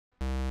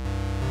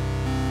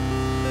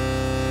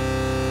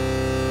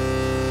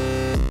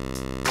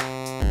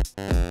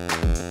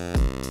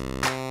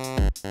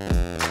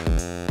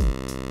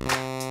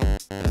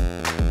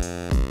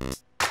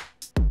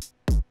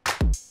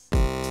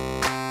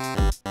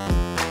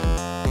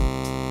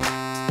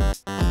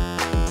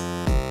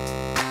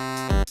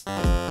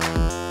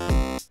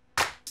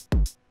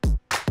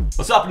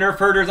up, Nerf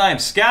Herders? I am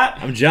Scott.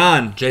 I'm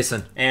John.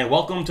 Jason. And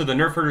welcome to the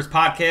Nerf Herders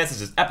podcast.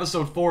 This is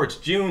episode 4. It's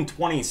June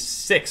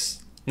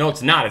 26th. No,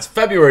 it's not. It's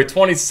February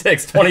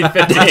 26th,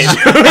 2015.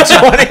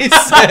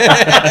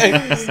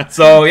 26.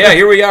 So, yeah,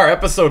 here we are,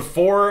 episode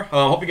 4.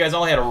 Hope you guys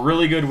all had a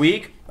really good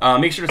week.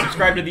 Make sure to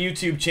subscribe to the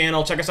YouTube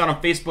channel. Check us out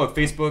on Facebook,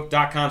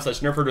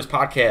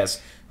 facebook.com/NerfHerdersPodcast.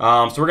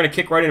 So we're going to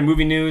kick right into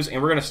movie news,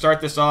 and we're going to start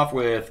this off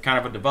with kind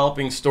of a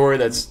developing story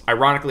that's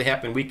ironically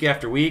happened week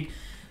after week.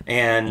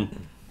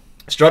 And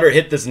Strutter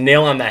hit this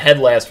nail on the head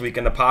last week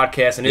in the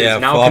podcast, and it is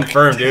now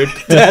confirmed, dude.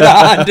 Dead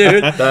on,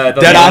 dude.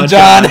 Dead on,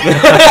 John.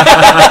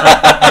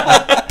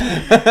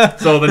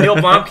 So the Neil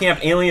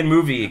Blomkamp Alien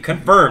movie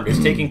confirmed is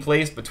taking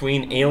place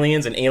between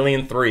Aliens and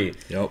Alien 3.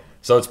 Yep.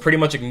 So it's pretty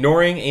much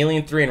ignoring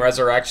Alien 3 and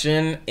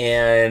Resurrection,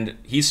 and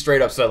he's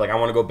straight up said, like, I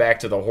want to go back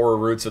to the horror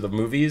roots of the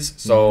movies.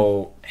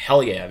 So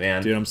hell yeah,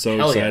 man. Dude, I'm so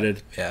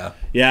excited. Yeah.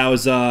 Yeah, I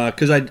was,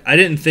 because I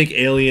didn't think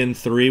Alien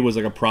 3 was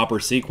like a proper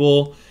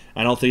sequel.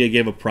 I don't think it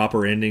gave a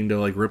proper ending to,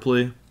 like,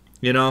 Ripley,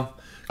 you know?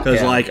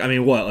 Because, like, I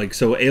mean, what? Like,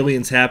 so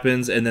Aliens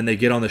happens, and then they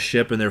get on the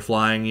ship, and they're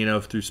flying, you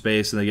know, through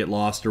space, and they get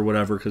lost or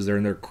whatever because they're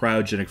in their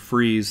cryogenic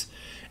freeze.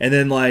 And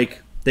then,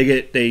 like,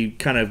 they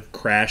kind of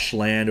crash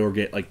land or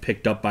get, like,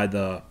 picked up by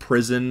the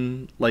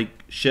prison, like,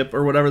 ship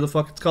or whatever the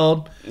fuck it's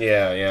called.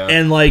 Yeah, yeah.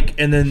 And, like,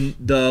 and then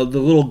the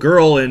little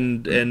girl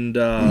and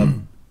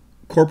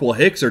Corporal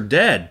Hicks are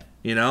dead.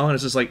 You know, and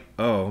it's just like,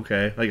 oh,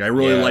 okay. Like, I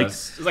really like.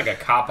 It's like a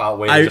cop-out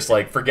way to just,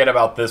 like, forget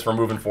about this. We're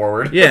moving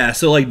forward. Yeah,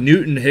 so, like,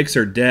 Newton Hicks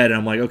are dead. And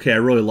I'm like, okay, I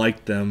really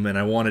liked them, and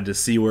I wanted to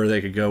see where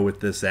they could go with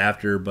this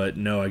after. But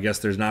no, I guess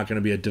there's not going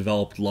to be a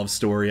developed love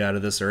story out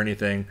of this or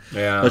anything.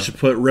 Yeah. Let's just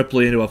put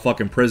Ripley into a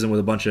fucking prison with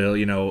a bunch of,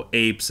 you know,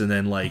 apes, and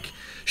then, like,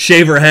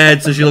 shave her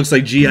head so she looks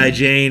like G.I.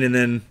 Jane, and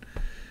then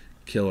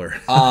kill her.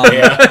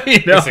 Yeah,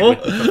 you know?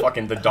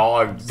 the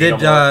dog.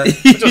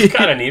 Which was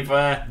kind of neat,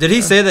 but... Did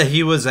he say that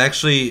he was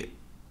actually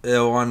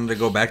wanted to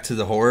go back to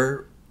the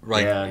horror?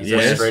 Like, yeah, he's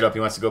like straight up. He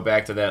wants to go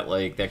back to that,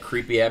 like, that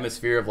creepy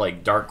atmosphere of,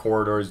 like, dark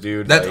corridors,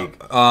 dude. That,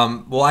 like,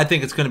 well, I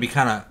think it's going to be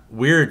kind of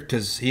weird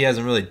because he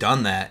hasn't really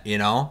done that, you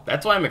know?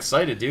 That's why I'm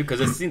excited, dude,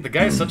 because the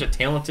guy is such a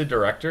talented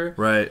director.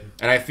 Right.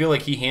 And I feel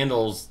like he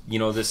handles, you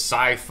know, this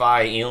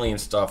sci-fi alien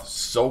stuff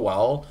so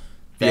well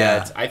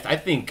that I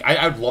think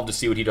I'd love to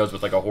see what he does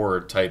with, like, a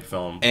horror-type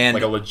film. And,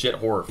 like, a legit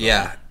horror film.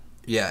 Yeah.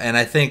 Yeah, and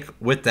I think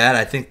with that,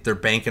 I think they're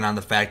banking on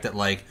the fact that,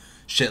 like,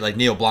 shit, like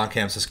Neil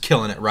Blomkamp's just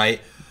killing it,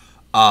 right?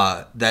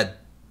 That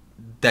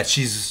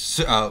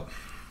she's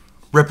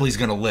Ripley's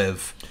gonna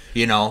live,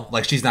 you know,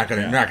 like she's not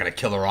gonna, you're not gonna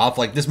kill her off.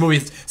 Like this movie,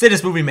 say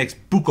this movie makes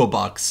buco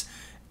bucks,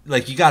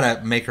 like you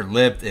gotta make her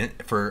leave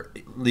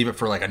it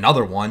for like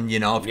another one, you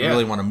know, if you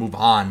really want to move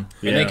on.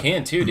 And they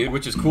can too, dude,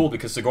 which is cool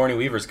because Sigourney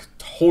Weaver's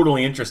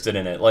totally interested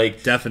in it.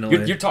 Like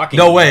definitely, you're talking.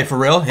 No way, for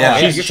real?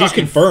 Yeah, she's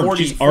confirmed.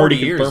 She's already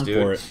confirmed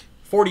for it.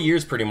 40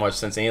 years pretty much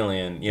since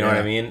Alien, you know what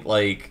I mean?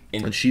 Like,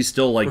 and she's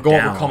still like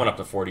we're coming up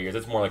to 40 years.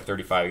 It's more like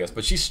 35, I guess.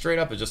 But she's straight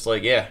up is just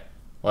like, yeah,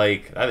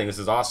 like I think this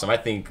is awesome. I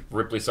think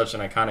Ripley's such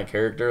an iconic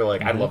character.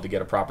 Like, I'd love to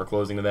get a proper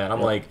closing to that. And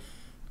I'm like,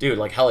 dude,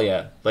 like hell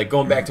yeah. Like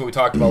going back to what we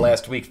talked about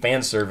last week,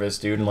 fan service,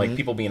 dude, and like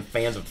people being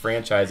fans of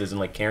franchises and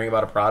like caring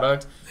about a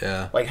product.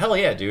 Yeah. Like hell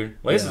yeah, dude.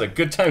 Like this is a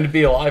good time to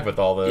be alive with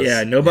all this.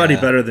 Yeah, nobody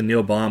better than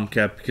Neil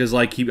Blomkamp because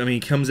like he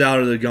comes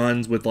out of the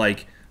guns with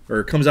like,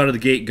 or comes out of the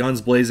gate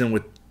guns blazing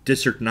with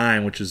District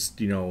 9, which is,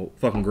 you know,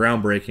 fucking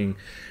groundbreaking.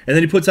 And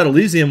then he puts out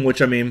Elysium, which,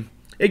 I mean,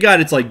 it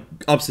got its, like,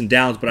 ups and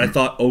downs, but I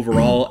thought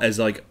overall, as,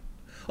 like,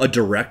 a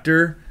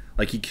director,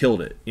 like, he killed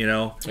it, you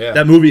know? Yeah.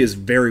 That movie is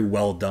very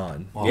well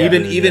done.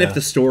 Even if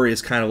the story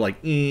is kind of,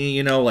 like,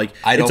 you know, like,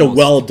 it's a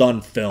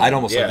well-done film. I'd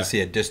almost like to see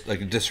a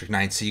District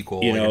 9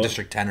 sequel, you know, like a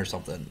District 10 or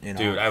something, you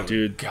know?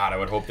 Dude, God, I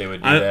would hope they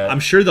would do that.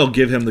 I'm sure they'll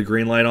give him the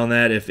green light on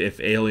that if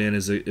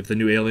the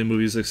new Alien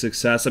movie is a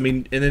success. I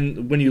mean, and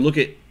then when you look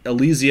at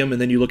Elysium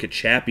and then you look at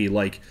Chappie,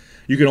 like,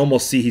 you can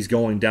almost see he's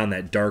going down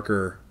that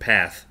darker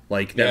path,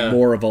 like that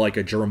more of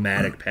a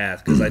dramatic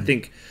path. Because I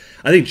think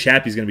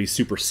Chappie's gonna be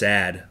super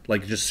sad,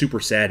 like just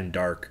super sad and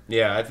dark.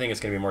 Yeah, I think it's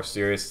gonna be more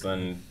serious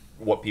than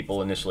what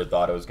people initially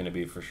thought it was gonna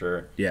be for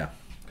sure. Yeah,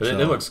 because it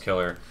looks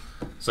killer.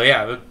 So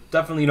yeah,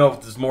 definitely, you know,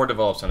 if there's more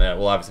develops on that,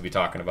 we'll obviously be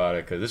talking about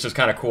it because it's just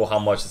kind of cool how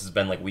much this has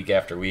been like week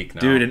after week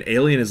now. Dude, and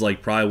Alien is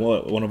like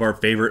probably one of our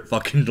favorite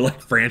fucking like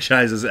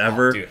franchises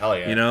ever. Oh, dude, hell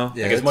yeah. You know,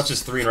 like as much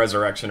as 3 and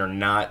Resurrection are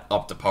not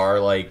up to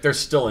par, like they're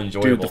still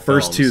enjoyable. Dude, the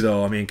first two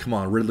though, I mean, come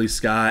on, Ridley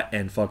Scott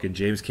and fucking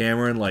James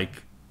Cameron,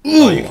 like.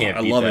 Oh, you can't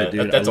beat I love that. it,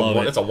 dude. That's a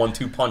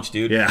 1-2 punch,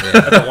 dude. Yeah.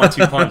 That's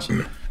a 1-2 punch.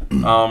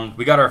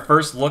 We got our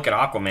first look at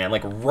Aquaman,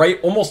 like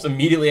almost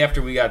immediately after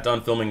we got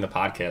done filming the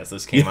podcast.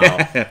 This came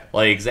out.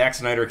 Like Zack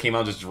Snyder came out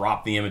and just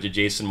dropped the image of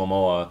Jason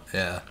Momoa.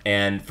 Yeah.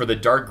 And for the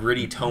dark,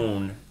 gritty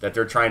tone that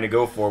they're trying to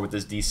go for with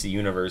this DC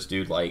universe,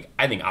 dude, like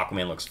I think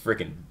Aquaman looks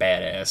freaking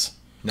badass.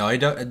 No, I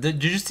don't.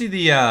 Did you see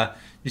the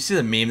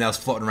meme that was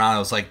floating around? It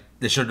was like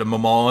they showed the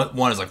Momoa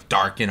one is like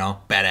dark, you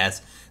know,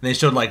 badass. And they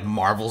showed like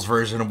Marvel's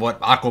version of what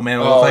Aquaman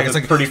would look like. It's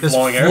like pretty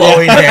flowing hair.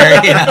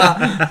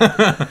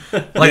 Yeah.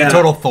 Like a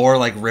total Thor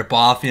like rip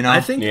off, you know. I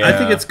think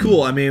it's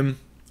cool. I mean,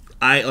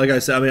 like I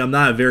said, I mean, I'm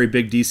not a very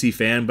big DC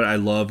fan, but I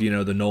love,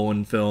 the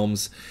Nolan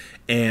films,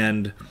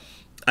 and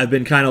I've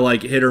been kind of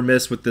like hit or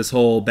miss with this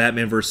whole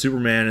Batman vs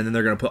Superman, and then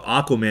they're gonna put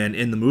Aquaman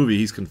in the movie.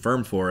 He's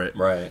confirmed for it,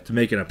 right, to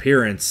make an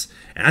appearance,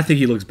 and I think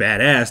he looks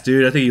badass,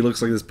 dude. I think he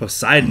looks like this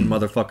Poseidon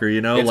motherfucker,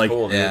 It's like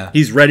cool, dude.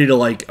 He's ready to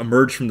like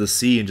emerge from the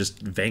sea and just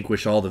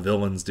vanquish all the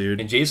villains, dude.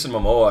 And Jason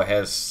Momoa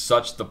has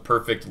such the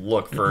perfect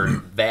look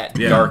for that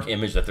dark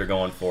image that they're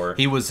going for.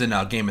 He was in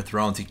Game of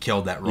Thrones. He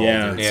killed that role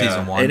in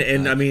season 1.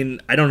 And I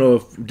mean, I don't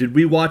know did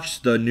we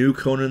watch the new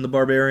Conan the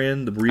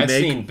Barbarian, the remake?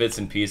 I've seen bits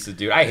and pieces,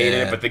 dude. I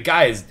hated it, but the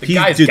guy's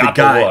got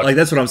the look. Like,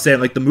 that's what I'm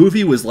saying. Like, the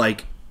movie was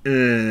like,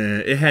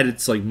 it had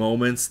its like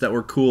moments that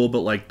were cool,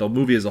 but like the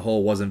movie as a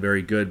whole wasn't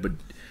very good. But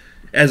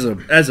as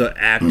an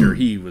actor,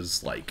 he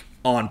was like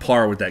on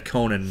par with that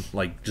Conan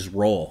like just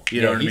role.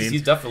 You know what I mean?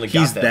 He's definitely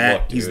got that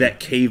look, dude. He's that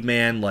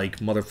caveman like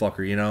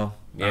motherfucker.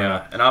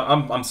 Yeah, and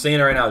I'm saying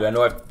it right now, dude. I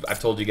know I've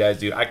told you guys,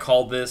 dude. I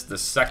called this the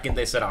second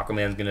they said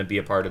Aquaman's going to be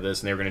a part of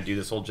this, and they were going to do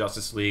this whole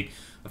Justice League,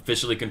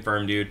 officially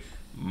confirmed, dude.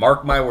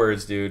 Mark my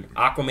words, dude.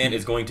 Aquaman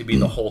is going to be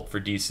the Hulk for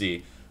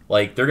DC.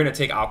 Like, they're going to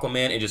take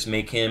Aquaman and just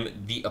make him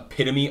the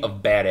epitome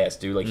of badass,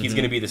 dude. Like, he's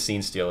going to be the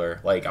scene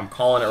stealer. Like, I'm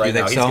calling it right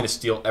now. He's going to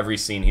steal every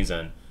scene he's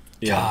in.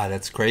 Yeah. God,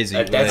 that's crazy.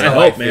 That's I how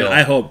hope, I feel. man.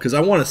 I hope, because I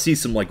want to see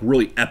some like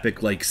really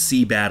epic like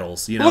sea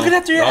battles. Look at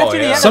after he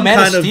had Some Man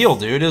kind of Steel,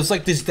 dude. It was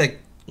like this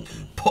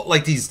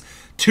like these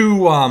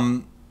two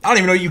I don't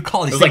even know what you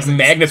call these. It was like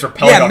magnets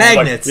repelling. Yeah,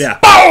 magnets. Like,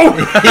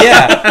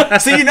 yeah.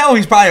 So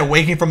he's probably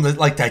awaking from the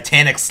like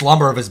Titanic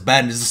slumber of his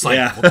bed and is just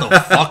like, what the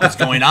fuck is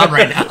going on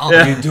right now? What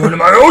are you doing to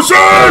my ocean?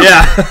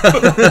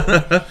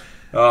 Yeah.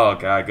 Oh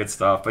god, good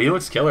stuff. But he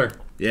looks killer.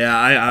 Yeah,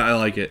 I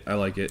like it. I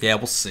like it. Yeah,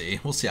 we'll see.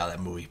 We'll see how that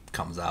movie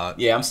comes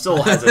out. Yeah, I'm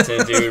still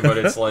hesitant, dude. But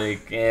it's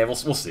like, we'll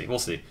see. We'll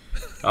see.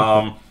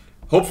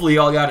 Hopefully,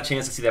 y'all got a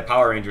chance to see that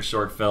Power Rangers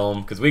short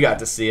film because we got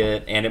to see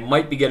it, and it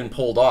might be getting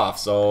pulled off.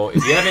 So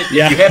if you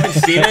haven't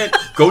seen it,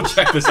 go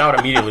check this out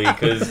immediately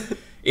because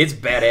it's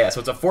badass.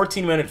 So it's a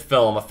 14-minute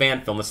film, a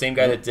fan film. The same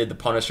guy that did the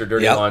Punisher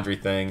Dirty Laundry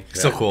thing.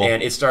 So cool.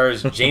 And it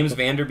stars James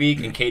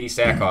Vanderbeek and Katie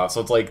Sackhoff. So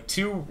it's like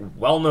two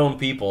well-known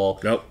people.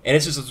 Nope. And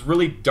it's just this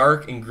really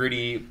dark and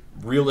gritty,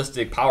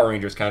 realistic Power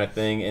Rangers kind of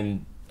thing.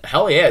 And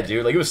hell yeah,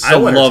 dude! Like, it was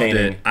so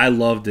entertaining. I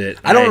loved it.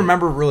 I don't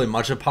remember really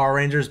much of Power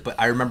Rangers, but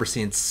I remember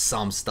seeing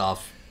some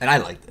stuff, and I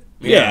liked it.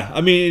 Yeah, I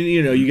mean,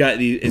 you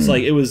got it's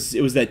like it was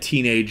that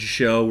teenage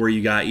show where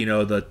you got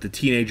the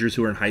teenagers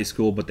who are in high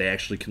school, but they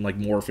actually can like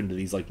morph into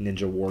these like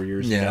ninja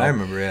warriors. Yeah, I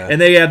remember. Yeah,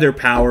 and they have their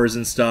powers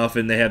and stuff,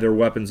 and they have their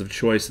weapons of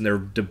choice, and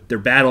they're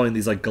battling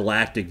these like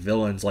galactic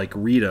villains like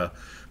Rita,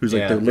 who's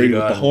like the lady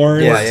with the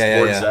horns.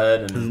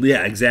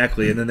 Yeah,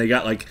 exactly. And then they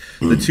got like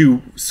the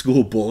two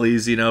school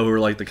bullies, who are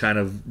like the kind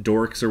of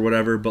dorks or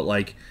whatever, but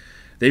like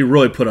they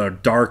really put a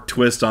dark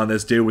twist on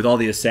this dude with all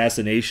the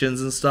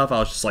assassinations and stuff. I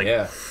was just like,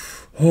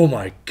 oh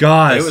my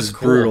god, it was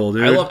cool. Brutal,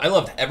 dude. I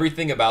loved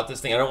everything about this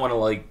thing. I don't want to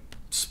like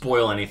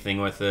spoil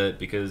anything with it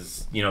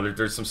because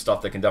there's some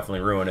stuff that can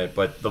definitely ruin it.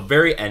 But the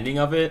very ending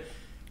of it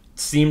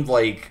seemed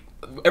like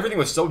everything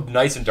was so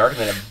nice and dark,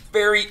 and then the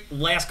very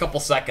last couple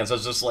seconds, I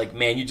was just like,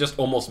 man, you just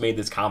almost made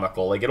this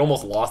comical. Like, it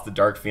almost lost the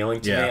dark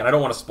feeling to me, and I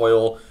don't want to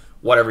spoil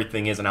what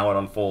everything is and how it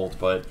unfolds,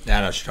 but I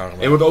know what you're talking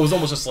about. It was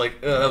almost just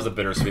like, that was a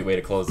bittersweet way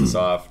to close this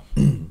off.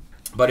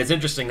 But it's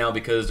interesting now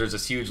because there's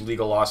this huge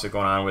legal lawsuit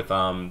going on with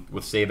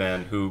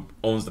Saban, who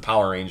owns the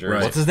Power Rangers.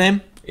 Right. What's his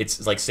name?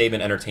 It's like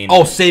Saban Entertainment.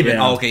 Oh, Saban.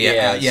 Yeah. Oh, okay,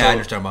 yeah, so, I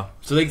understand about.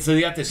 So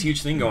they got this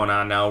huge thing going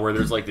on now where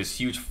there's like this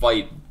huge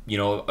fight,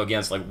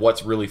 against like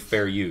what's really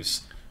fair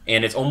use.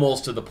 And it's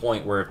almost to the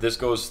point where if this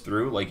goes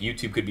through, like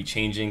YouTube could be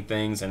changing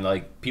things, and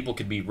like people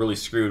could be really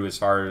screwed as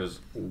far as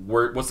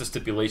what's the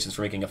stipulations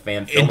for making a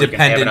fan film that can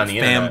have it on the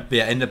internet.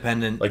 Yeah,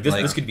 independent. Like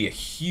this could be a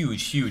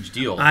huge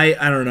deal. I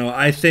don't know.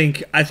 I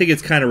think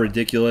it's kind of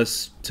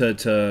ridiculous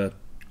to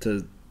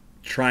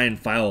try and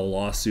file a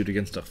lawsuit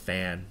against a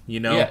fan.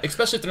 Yeah,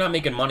 especially if they're not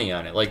making money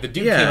on it. Like the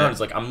dude came out and is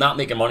like, I'm not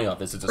making money off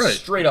this. It's a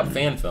straight up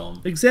fan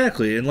film.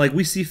 Exactly, and like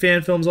we see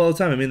fan films all the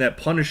time. I mean, that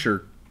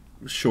Punisher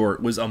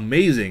short was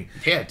amazing.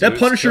 Yeah, dude, that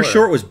Punisher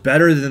short was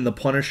better than the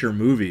Punisher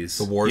movies.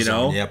 The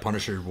Warzone,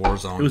 Punisher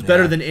Warzone. It was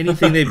better than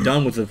anything they've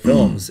done with the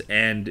films,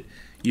 and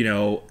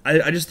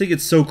I just think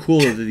it's so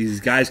cool that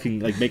these guys can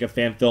like make a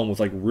fan film with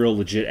like real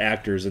legit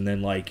actors, and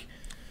then like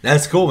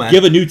that's cool, man.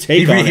 Give a new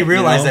take on it. He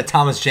realized that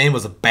Thomas Jane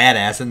was a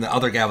badass, and the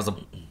other guy was a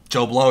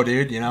Joe Blow,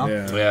 dude.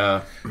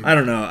 Yeah. I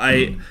don't know.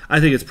 I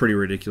think it's pretty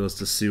ridiculous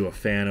to sue a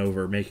fan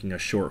over making a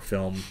short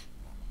film.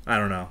 I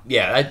don't know.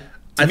 Yeah.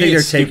 I think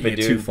they're taking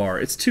it too far.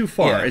 It's too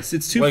far. Yeah.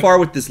 It's too far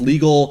with this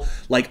legal,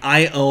 like,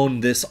 I own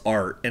this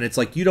art. And it's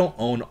like, you don't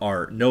own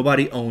art.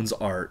 Nobody owns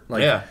art.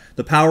 Like,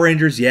 the Power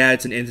Rangers,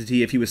 it's an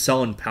entity. If he was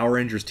selling Power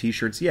Rangers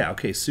t-shirts,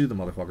 okay, sue the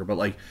motherfucker. But,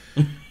 like,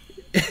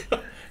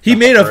 he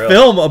made a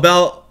film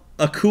about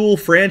a cool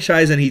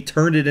franchise and he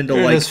turned it into,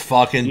 like, just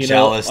fucking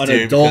jealous,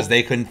 dude, because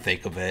they couldn't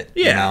think of it.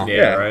 Yeah,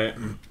 right?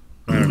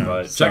 I don't know.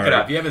 But check it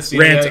out. If you haven't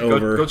seen it yet,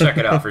 go check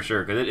it out for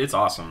sure, because it's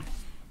awesome.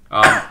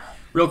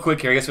 Real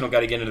quick here, I guess we don't got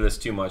to get into this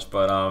too much,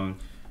 but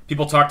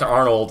people talk to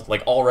Arnold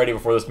like already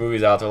before this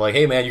movie's out. They're like,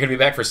 "Hey man, you're gonna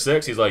be back for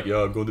 6?" He's like,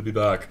 "Yeah, I'm going to be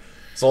back."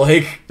 So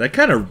like that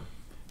kind of.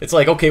 It's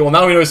like, okay, well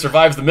now we know he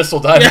survives the missile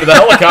dive to the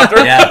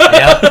helicopter.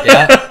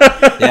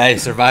 Yeah, he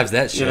survives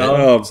that shit. You know?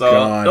 Oh, so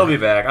God. he'll be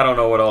back. I don't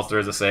know what else there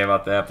is to say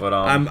about that, but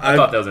I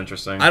thought that was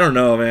interesting. I don't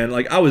know, man.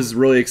 Like I was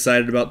really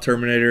excited about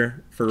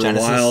Terminator for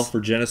Genesis. a while for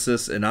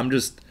Genesis, and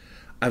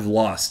I've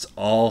lost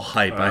all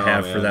hype I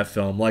have for that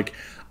film. Like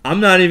I'm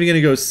not even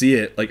gonna go see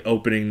it like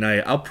opening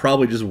night. I'll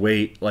probably just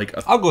wait. Like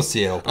I'll go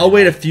see it. I'll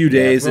wait a few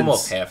days. We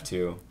almost have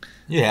to.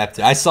 You have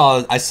to. I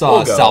saw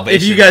We'll Salvation.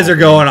 If you guys are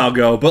going, I'll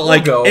go. But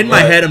like in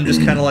my but- head, I'm just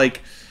kind of like,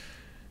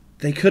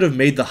 they could have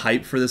made the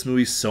hype for this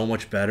movie so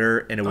much better,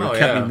 and it would have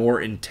kept me more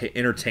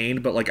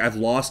entertained. But like I've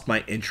lost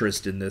my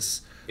interest in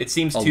this. It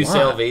seems too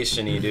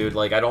Salvation-y, dude.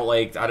 Like I don't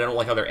like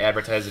how they're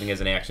advertising it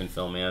as an action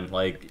film, man.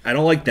 Like I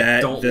don't like that.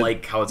 I don't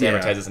like how it's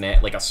advertised as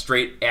like a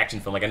straight action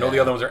film. Like I know the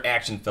other ones are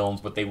action films,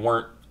 but they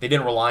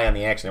didn't rely on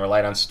the action. They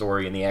relied on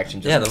story, and the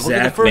action just look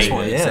at the first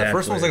one. Yeah, exactly. the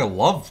first one's like a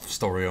love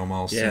story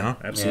almost. Yeah, You know?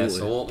 absolutely. Yeah,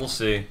 so we'll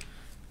see.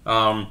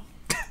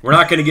 We're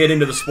not going to get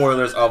into the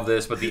spoilers of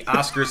this, but the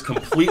Oscars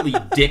completely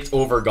dicked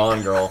over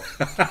Gone Girl.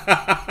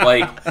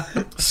 Like,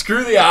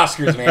 screw the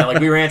Oscars, man. Like,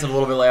 we ranted a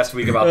little bit last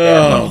week about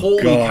that. But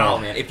holy cow,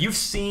 man. If you've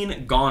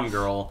seen Gone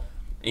Girl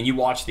and you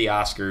watch the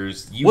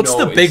Oscars, What's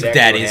know the big exactly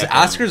daddies? what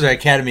happened. Oscars or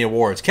Academy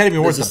Awards? Academy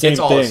Awards the is same It's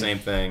all thing. the same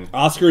thing.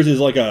 Oscars is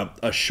like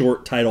a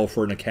short title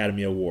for an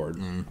Academy Award.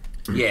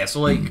 Yeah,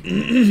 so, like,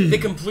 they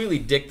completely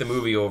dicked the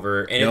movie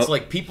over. And it's Yep.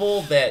 like,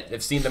 people that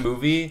have seen the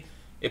movie,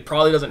 it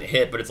probably doesn't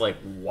hit, but it's like,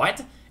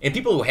 what? And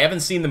people who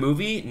haven't seen the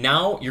movie,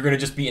 now you're going to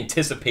just be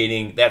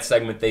anticipating that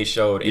segment they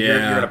showed, and you're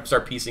going to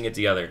start piecing it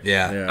together.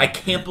 Yeah. I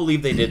can't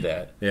believe they did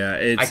that.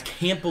 Yeah, I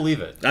can't believe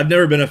it. I've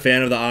never been a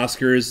fan of the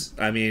Oscars.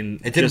 I mean,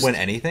 It didn't win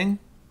anything?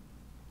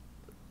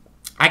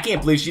 I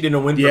can't believe she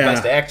didn't win for Yeah.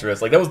 Best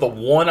Actress. Like, that was the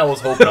one I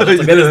was hoping. I was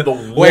like, that is the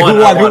one. Wait, who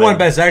I won? Who won wanted.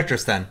 Best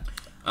Actress then?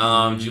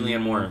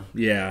 Julianne Moore.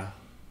 Yeah.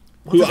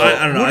 the-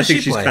 I don't know. who I does think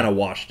she she's play? kind of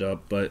washed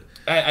up, but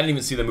I didn't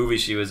even see the movie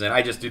she was in.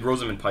 I just did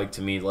Rosamund Pike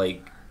to me,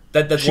 like,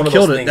 that's she one of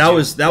killed those it.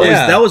 things.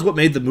 That was what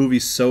made the movie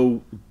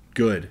so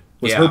good.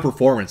 Was Yeah. her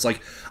performance.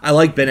 Like I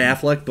like Ben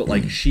Affleck, but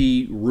like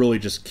she really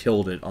just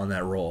killed it on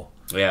that role.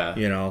 Yeah.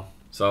 You know.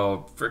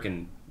 So,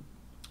 freaking,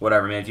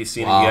 whatever, man. If you've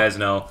seen it, Wow. you guys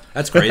know.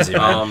 That's crazy,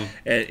 man.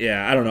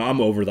 Yeah, I don't know.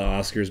 I'm over the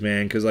Oscars,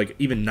 man, because like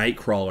even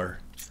Nightcrawler,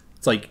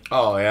 it's like,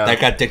 Oh, yeah.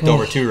 That got dicked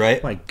over too,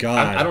 right? my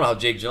God. I don't know how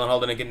Jake Gyllenhaal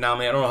didn't get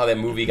nominated. I don't know how that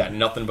movie got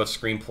nothing but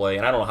screenplay,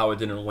 and I don't know how it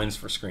didn't win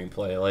for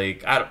screenplay.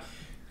 Like,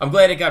 I'm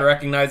glad it got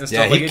recognized and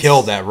stuff. Yeah, like, he it's-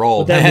 killed that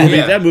role. That man. movie,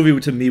 Yeah. that movie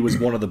to me was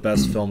one of the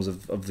best films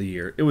of the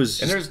year. It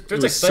was, And just,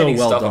 there's it was exciting so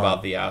well stuff done.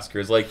 about the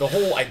Oscars. Like, the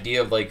whole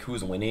idea of, like,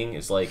 who's winning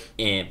is, like,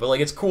 but,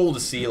 like, it's cool to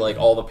see, like,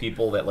 all the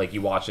people that, like,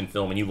 you watch in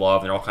film and you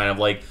love, and they're all kind of,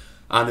 like,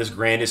 on this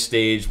grandest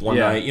stage one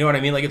night. You know what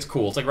I mean? Like, it's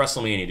cool. It's like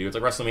WrestleMania, dude. It's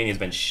like WrestleMania's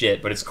been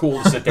shit, but it's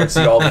cool to sit there and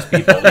see all these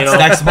people, you know? It's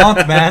next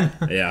month, man.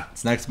 Yeah,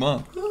 It's next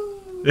month.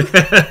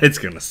 it's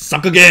gonna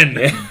suck again.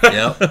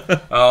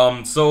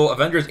 Yep. So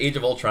Avengers Age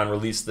of Ultron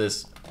released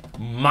this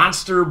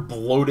monster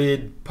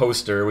bloated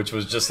poster, which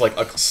was just like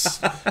a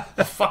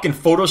fucking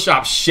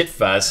Photoshop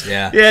shitfest.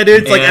 Yeah. Yeah,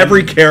 dude, it's like And-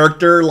 every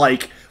character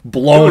like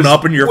blown It was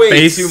up in your way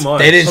face. too much.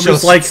 They didn't I'm show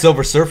just like-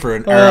 Silver Surfer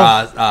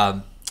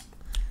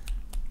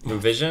New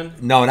Vision?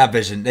 no, not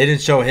Vision. They didn't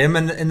show him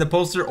in the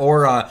poster,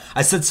 or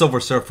I said Silver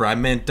Surfer. I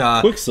meant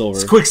Quicksilver.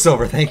 It's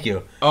Quicksilver. Thank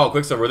you. Oh,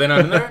 Quicksilver. Were they not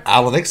in there? I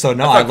don't think so.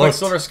 No, I I thought looked.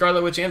 Quicksilver,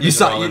 Scarlet Witch, and You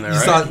Vision were saw all in there,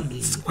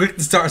 you right?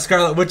 saw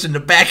Scarlet Witch in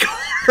the back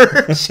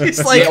corner.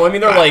 She's like, Yeah, well, I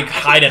mean, they're like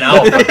hiding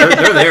out, but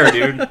they're there,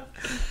 dude.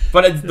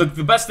 But the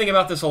best thing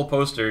about this whole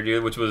poster,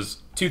 dude, which was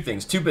two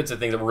bits of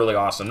things that were really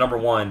awesome. Number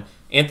one,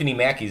 Anthony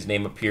Mackie's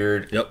name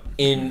appeared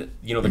in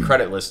the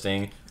credit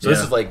listing. So this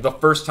Yeah. is like the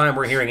first time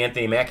we're hearing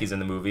Anthony Mackie's in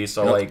the movie.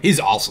 So like, he's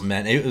awesome,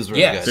 man. It was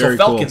really good. so Very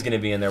Falcon's cool. going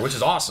to be in there, which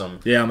is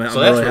awesome. Yeah, man, so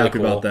I'm that's really happy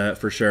cool. about that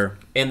for sure.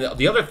 And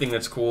the other thing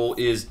that's cool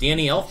is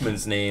Danny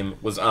Elfman's name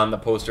was on the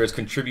poster as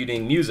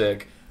contributing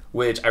music,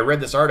 which I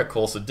read this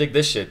article, so dig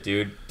this shit,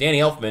 dude. Danny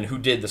Elfman, who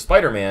did the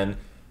Spider-Man,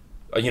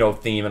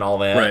 theme and all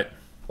that. Right.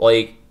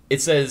 Like,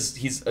 it says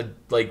he's,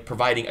 like,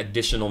 providing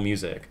additional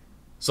music.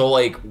 So,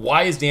 like,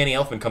 why is Danny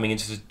Elfman coming in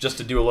just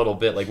to do a little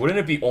bit? Like, wouldn't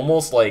it be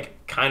almost,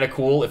 like, kind of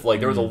cool if, like,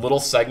 there was a little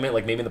segment,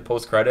 like, maybe in the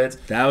post-credits,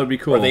 That would be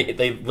cool. where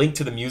they link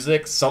to the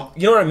music?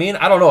 You know what I mean?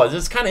 I don't know.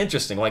 It's kind of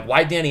interesting. Like,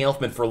 why Danny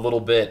Elfman for a little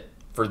bit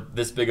for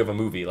this big of a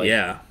movie? Like,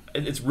 Yeah.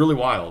 It's really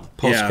wild.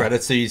 Post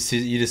credits, so you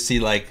just see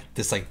like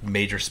this like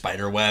major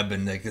spider web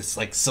and like this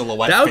like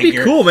silhouette. That would be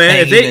figure cool,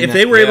 man. hanging If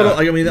they were able to, yeah.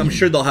 like, I mean, I'm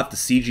sure they'll have to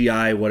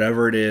CGI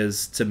whatever it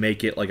is to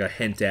make it like a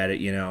hint at it,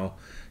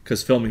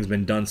 because filming's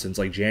been done since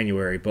like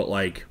January. But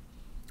like,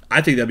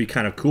 I think that'd be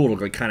kind of cool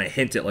to like kind of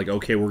hint at like,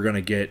 okay, we're gonna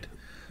get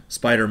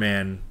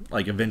Spider-Man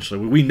like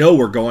eventually. We know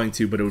we're going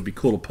to, but it would be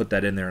cool to put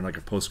that in there in like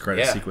a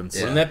post-credit sequence.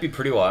 Wouldn't that be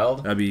pretty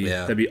wild? That'd be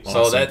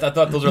awesome. So I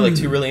thought those are like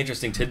two really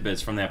interesting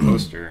tidbits from that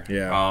poster.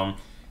 Yeah.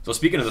 So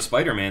speaking of the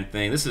Spider-Man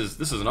thing, this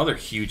is another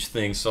huge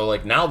thing. So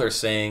like now they're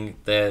saying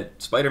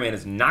that Spider-Man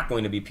is not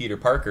going to be Peter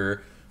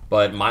Parker,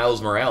 but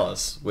Miles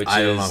Morales, which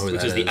I don't know is who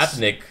which that is the is.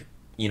 ethnic,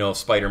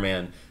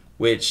 Spider-Man,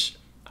 which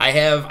I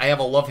have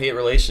a love-hate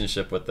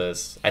relationship with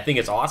this. I think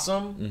it's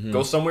awesome.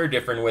 Go somewhere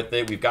different with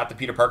it. We've got the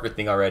Peter Parker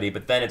thing already,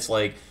 but then it's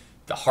like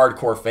the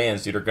hardcore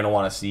fans, dude, are going to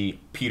want to see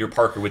Peter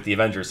Parker with the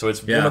Avengers. So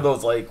it's one of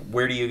those, like,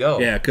 where do you go?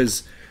 Yeah,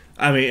 because,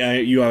 I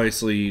mean, you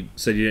obviously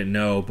said you didn't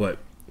know, but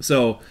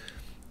so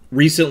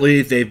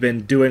recently they've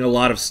been doing a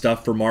lot of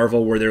stuff for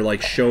Marvel where they're,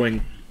 like,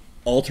 showing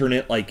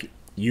alternate, like,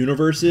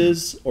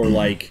 universes or,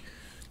 like,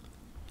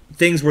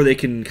 things where they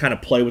can kind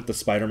of play with the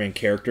Spider-Man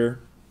character.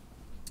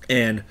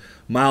 And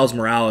Miles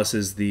Morales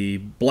is the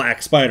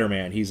Black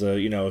Spider-Man. He's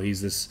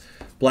he's this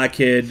black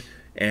kid,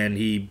 and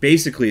he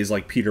basically is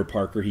like Peter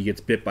Parker. He gets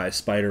bit by a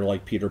spider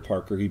like Peter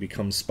Parker. He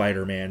becomes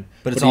Spider-Man.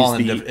 But it's all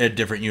in a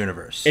different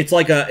universe. It's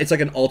like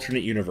an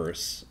alternate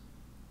universe.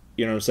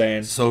 You know what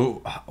I'm saying?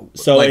 So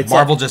like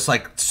Marvel just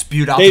like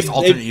spewed out this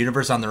alternate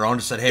universe on their own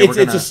and said, "Hey,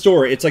 it's a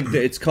story." It's like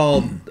it's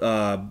called.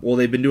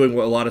 They've been doing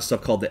a lot of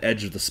stuff called the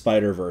Edge of the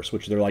Spider-Verse,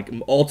 which they're like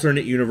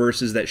alternate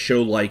universes that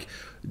show like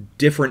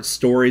different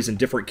stories and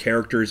different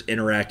characters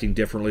interacting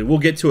differently. We'll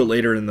get to it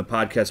later in the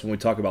podcast when we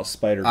talk about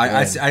Spider-Gwen.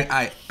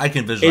 I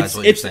can visualize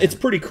what you're saying. It's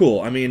pretty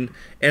cool. I mean,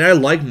 and I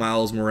like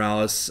Miles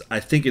Morales. I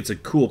think it's a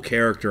cool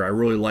character. I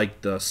really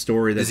like the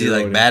story. Is he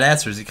like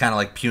badass, or is he kind of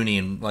like puny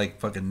and like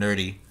fucking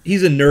nerdy?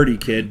 He's a nerdy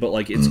kid, but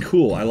like it's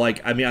cool. I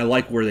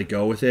like where they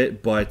go with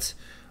it, but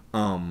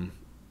I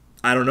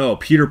don't know.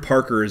 Peter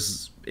Parker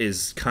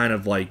is kind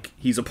of like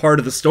he's a part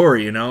of the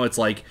story, you know? It's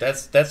like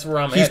that's where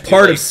I'm he's at. He's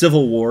part of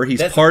Civil War.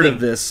 He's part of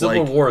this.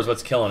 Civil War is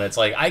what's killing it. It's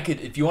like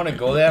if you want to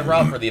go that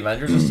route for the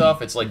Avengers and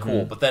stuff, it's like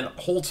cool. But then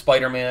hold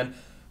Spider-Man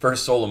for a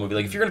solo movie.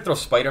 Like if you're gonna throw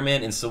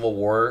Spider-Man in Civil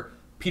War,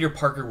 Peter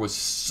Parker was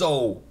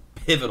so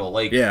pivotal.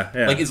 Like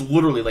like it's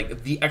literally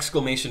like the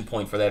exclamation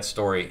point for that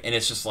story, and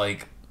it's just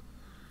like.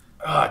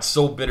 It's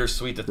so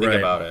bittersweet to think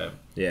about it.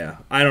 Yeah,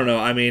 I don't know.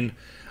 I mean,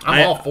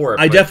 I'm all for it.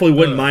 I definitely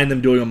wouldn't mind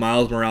them doing a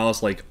Miles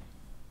Morales like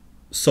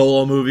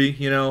solo movie.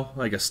 You know,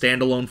 like a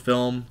standalone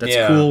film.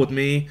 That's cool with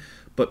me.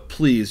 But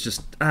please,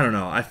 just I don't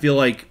know. I feel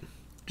like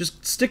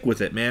just stick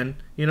with it, man.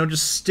 You know,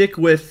 just stick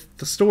with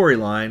the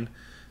storyline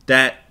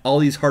that all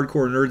these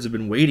hardcore nerds have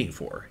been waiting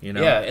for. You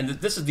know. Yeah, and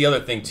this is the other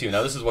thing too.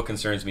 Now, this is what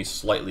concerns me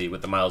slightly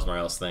with the Miles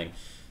Morales thing.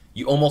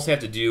 You almost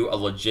have to do a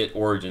legit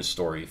origin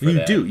story for that. You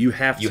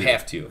have to. You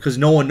have to. Because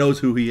no one knows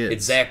who he is.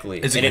 Exactly.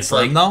 Is it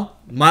confirmed, though?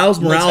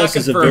 Miles Morales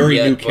is a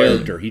very new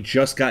character. He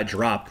just got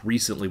dropped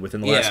recently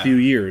within the last few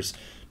years.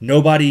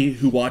 Nobody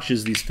who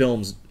watches these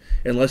films,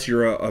 unless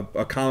you're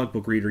a comic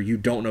book reader, you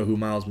don't know who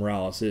Miles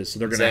Morales is. So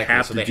they're going to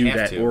have to do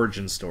that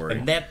origin story.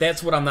 And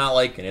that's what I'm not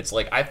liking. It's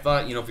like, I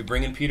thought, if you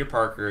bring in Peter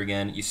Parker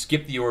again, you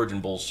skip the origin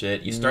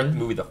bullshit. You start the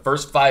movie, the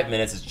first 5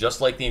 minutes is just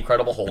like the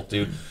Incredible Hulk,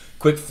 dude.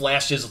 Quick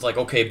flashes, it's like,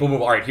 okay, boom,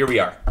 boom, all right, here we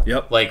are.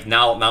 Yep. Like,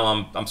 now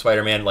I'm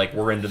Spider-Man, like,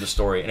 we're into the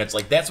story. And it's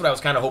like, that's what I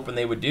was kind of hoping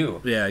they would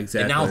do. Yeah,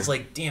 exactly. And now it's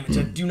like, damn it,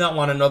 I do not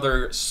want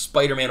another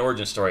Spider-Man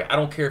origin story. I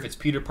don't care if it's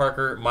Peter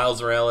Parker,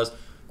 Miles Morales,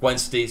 Gwen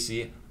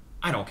Stacy.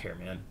 I don't care,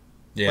 man.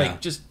 Yeah.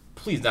 Like, just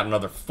please not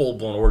another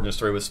full-blown origin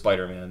story with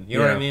Spider-Man. You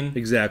know what I mean?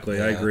 Exactly.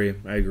 Yeah.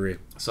 I agree.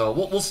 So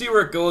we'll see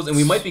where it goes, and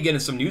we might be getting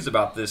some news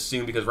about this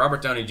soon because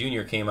Robert Downey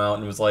Jr. came out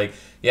and was like,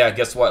 yeah,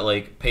 guess what?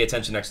 Like, pay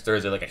attention next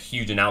Thursday. Like, a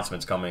huge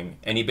announcement's coming.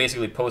 And he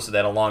basically posted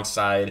that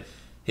alongside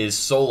his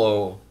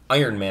solo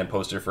Iron Man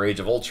poster for Age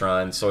of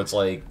Ultron. So it's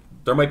like,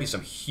 there might be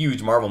some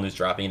huge Marvel news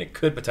dropping, and it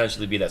could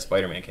potentially be that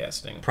Spider-Man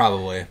casting.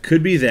 Probably.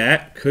 Could be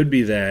that. Or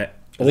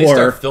they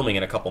start filming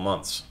in a couple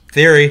months.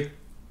 Theory.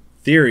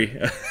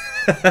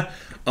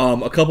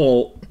 A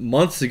couple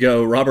months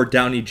ago, Robert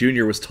Downey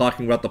Jr. was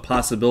talking about the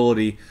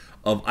possibility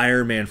of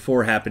Iron Man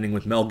 4 happening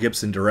with Mel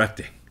Gibson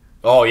directing.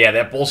 Oh, yeah,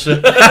 that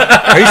bullshit.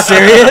 Are you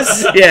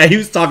serious? Yeah, he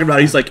was talking about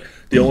it. He's like,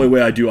 the only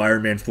way I do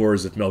Iron Man 4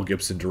 is if Mel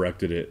Gibson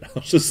directed it. I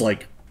was just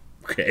like,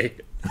 okay.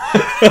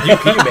 Can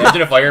you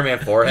imagine if Iron Man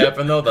 4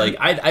 happened, though? Like,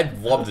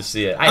 I'd love to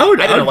see it. I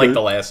didn't like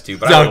the last two,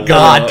 but I would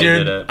love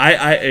to did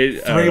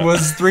it.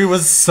 Three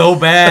was so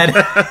bad.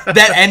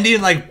 That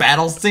ending, like,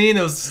 battle scene,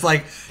 it was just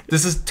like,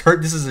 this is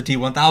a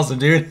T-1000,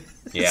 dude.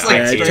 Yeah,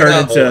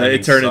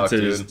 it turned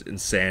into just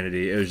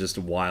insanity. It was just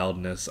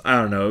wildness. I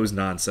don't know. It was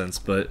nonsense,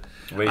 but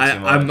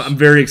I'm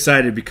very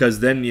excited because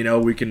then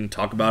we can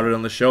talk about it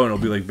on the show and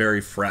it'll be like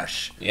very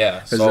fresh.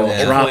 Yeah, because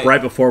it'll drop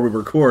right before we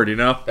record.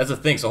 That's the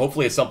thing. So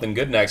hopefully it's something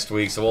good next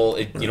week. So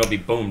it'll be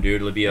boom, dude.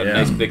 It'll be a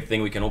nice big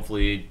thing we can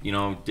hopefully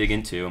dig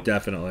into.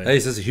 Definitely. Hey,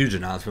 this is a huge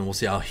announcement. We'll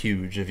see how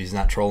huge if he's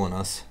not trolling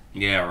us.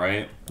 Yeah,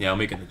 right. Yeah, I'm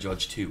making the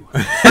judge too.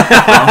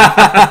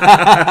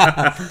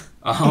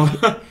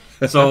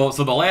 So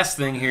the last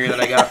thing here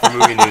that I got for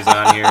movie news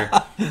on here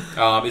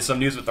is some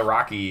news with the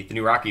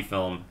new Rocky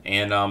film,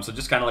 and so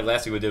just kind of like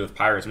last week we did with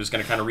Pirates, I'm just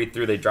going to kind of read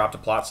through. They dropped a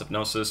plot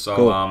synopsis, so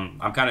cool.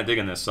 I'm kind of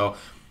digging this. So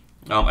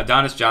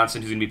Adonis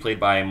Johnson, who's going to be played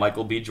by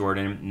Michael B.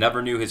 Jordan,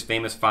 never knew his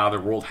famous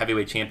father, world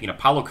heavyweight champion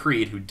Apollo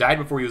Creed, who died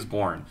before he was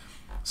born.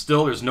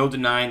 Still, there's no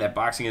denying that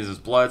boxing is his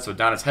blood, so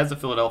Adonis heads to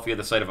Philadelphia,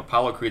 the site of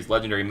Apollo Creed's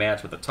legendary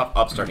match with a tough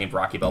upstart named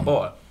Rocky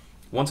Balboa.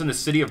 Once in the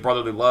city of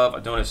brotherly love,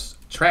 Adonis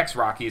tracks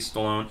Rocky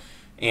Stallone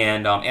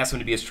and asks him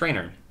to be his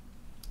trainer.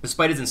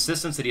 Despite his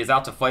insistence that he is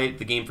out to fight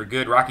the game for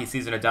good, Rocky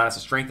sees in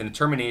Adonis' strength and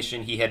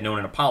determination he had known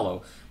in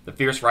Apollo, the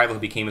fierce rival who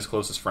became his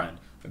closest friend.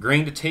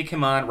 Agreeing to take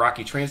him on,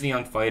 Rocky trains the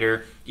young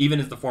fighter, even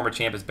as the former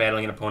champ is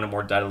battling an opponent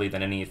more deadly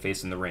than any he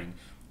faced in the ring.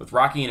 With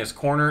Rocky in his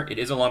corner, it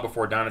isn't long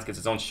before Adonis gets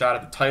his own shot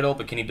at the title,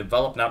 but can he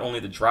develop not only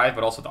the drive,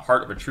 but also the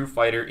heart of a true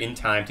fighter in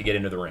time to get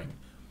into the ring?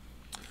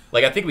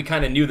 Like, I think we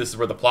kind of knew this is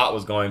where the plot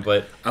was going,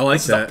 but I like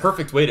this that. is a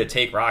perfect way to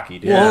take Rocky,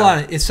 dude. Well,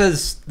 hold on. It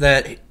says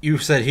that you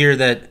said here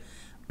that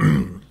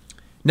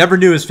never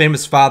knew his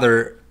famous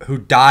father who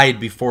died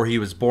before he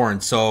was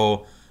born.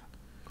 So,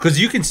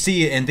 because you can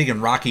see it and think in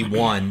Rocky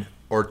 1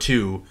 or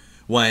 2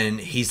 when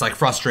he's like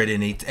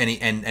frustrated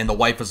and the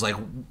wife is like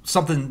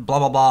something blah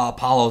blah blah.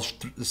 Apollo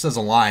says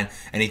a line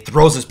and he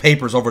throws his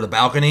papers over the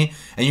balcony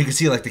and you can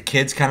see like the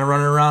kids kind of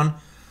running around.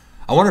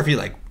 I wonder if he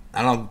like,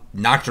 I don't know,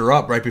 knocked her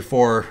up right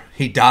before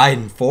he died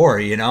in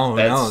 4, you know? Who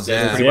knows?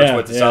 That's pretty much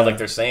what it sounds like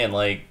they're saying.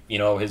 Like, you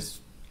know,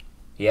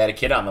 he had a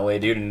kid on the way,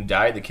 dude, and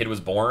died. The kid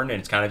was born, and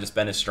it's kind of just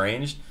been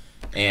estranged.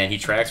 And he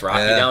tracks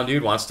Rocky down,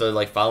 dude, wants to,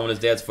 like, follow in his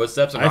dad's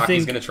footsteps, and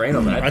Rocky's going to train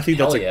him. I think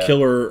that's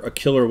a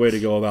killer way to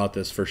go about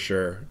this, for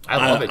sure. I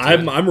love it,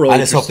 dude. I'm really I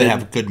just hope interested. they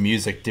have good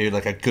music, dude.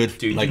 Like a good,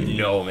 dude, like,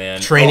 man.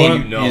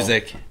 training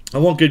music. I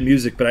want good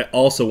music, but I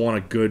also want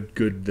a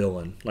good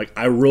villain. Like,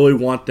 I really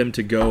want them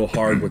to go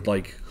hard with,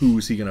 like,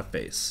 who's he going to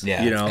face?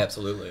 Yeah, you know?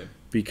 Absolutely.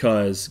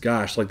 Because,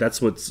 gosh, like,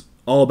 that's what's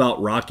all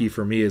about Rocky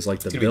for me is,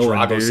 like, the villain,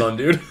 Drago's dude. son,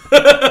 dude.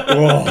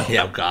 Oh.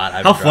 Yeah,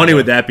 God. How funny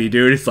would that be,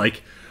 dude? It's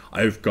like,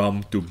 I've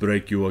come to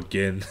break you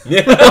again.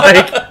 Yeah.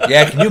 Like,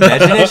 yeah, can you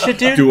imagine that shit,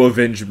 dude? To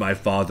avenge my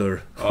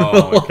father.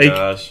 Oh, my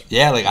gosh.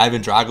 Yeah, like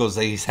Ivan Drago's,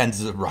 like, he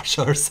sends to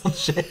Russia or some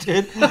shit,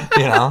 dude.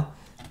 You know?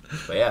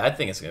 But yeah, I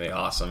think it's gonna be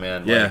awesome,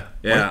 man. Yeah,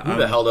 like, who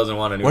the hell doesn't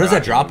want a new? When is that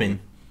Rocky dropping?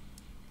 movie?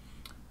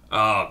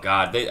 Oh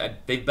God,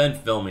 they've been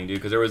filming, dude.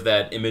 Because there was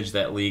that image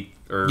that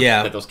leaked, or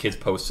that those kids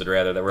posted,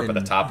 rather, that were up at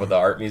the top of the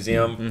art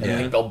museum. And I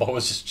think Balboa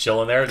was just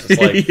chilling there, it's just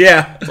like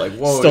it's like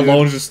whoa.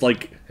 Stallone's just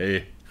like,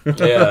 hey.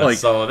 Yeah, like,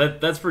 so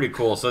that's pretty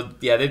cool. So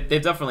yeah,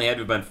 they've definitely had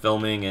to have been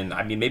filming, and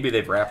I mean maybe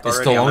they've wrapped already.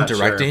 Is Stallone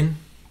directing? Sure.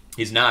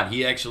 He's not.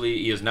 He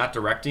is not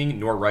directing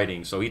nor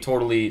writing. So he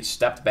totally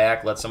stepped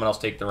back, let someone else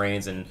take the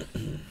reins, and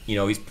you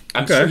know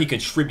I'm sure he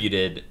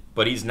contributed,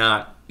 but he's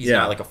not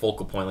like a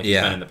focal point like he's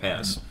been in the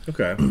past.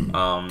 Okay.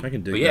 I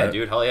can dig that.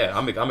 Dude, hell yeah,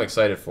 I'm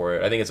excited for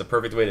it. I think it's a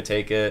perfect way to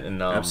take it,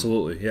 and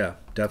absolutely, yeah,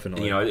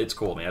 definitely. And, you know, it's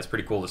cool, man. It's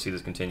pretty cool to see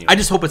this continue. I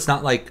just hope it's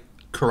not like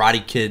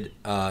Karate Kid,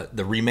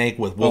 the remake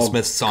with Will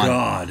Smith's son,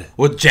 God.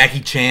 With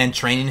Jackie Chan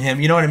training him.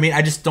 You know what I mean?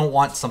 I just don't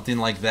want something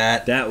like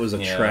that. That was a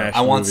trash.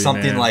 I want movie,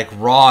 something man. like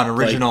raw and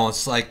original.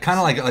 It's like kind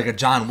of like a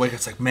John Wick.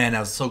 It's like, man,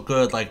 that was so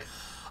good. Like,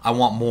 I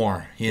want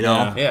more. You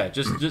know? Yeah.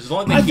 Just as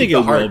long as they keep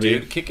the heart,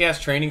 dude.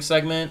 Kick-ass training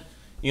segment.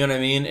 You know what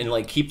I mean? And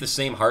like keep the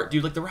same heart,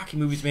 dude. Like the Rocky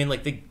movies, man.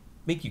 Like they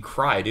make you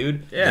cry,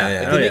 dude.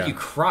 Yeah. Like, they make you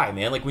cry,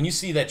 man. Like when you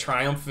see that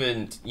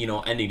triumphant, you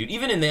know, ending, dude.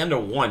 Even in the end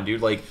of 1,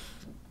 dude. Like,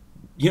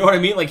 you know what I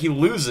mean? Like he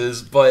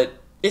loses, but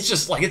it's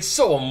just like it's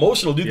so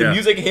emotional, dude. The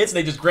music hits and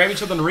they just grab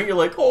each other in the ring. You're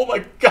like, oh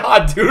my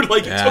god, dude!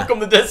 Like it took them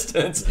the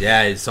distance.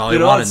 Yeah, it's all he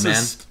wanted,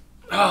 man.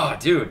 Oh,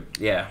 dude.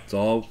 Yeah. It's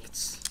all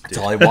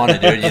he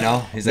wanted, dude. You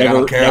know, he's like, I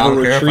don't care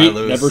if I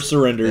lose. Never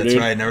surrender, That's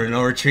dude. right.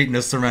 No retreat, no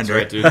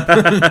surrender. That's right,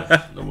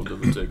 dude. No one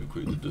ever take a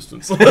crazy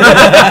distance. Yeah,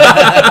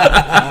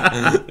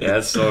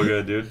 it's so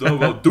good, dude. It's not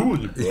about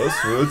doing your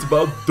best. Man. It's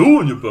about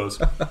doing your best.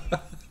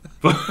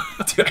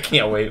 Dude, I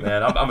can't wait,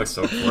 man. I'm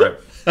stoked for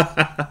it.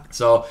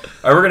 So, all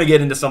right, we're gonna get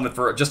into something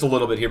for just a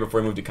little bit here before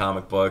we move to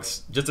comic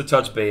books, just to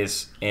touch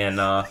base and.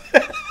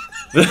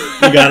 You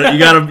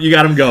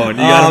got him going.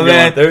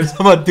 Man, there's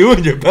about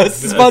doing your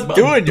best. It's about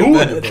doing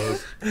your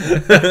best.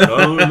 I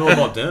don't even know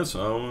about dance. I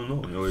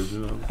don't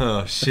know.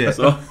 Oh shit!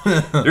 So,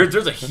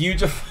 there's a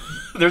huge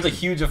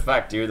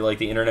effect, dude, that, like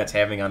the internet's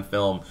having on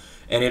film,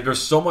 and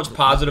there's so much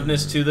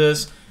positiveness to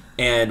this,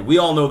 and we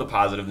all know the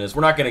positiveness.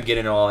 We're not gonna get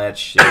into all that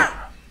shit.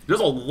 There's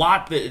a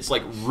lot that it's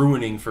like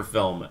ruining for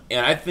film,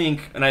 and I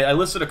think, and I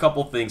listed a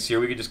couple things here.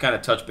 We could just kind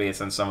of touch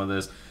base on some of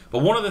this, but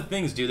one of the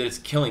things, dude, that it's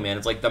killing, man,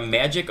 it's like the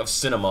magic of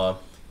cinema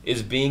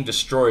is being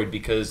destroyed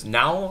because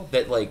now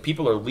that like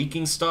people are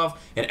leaking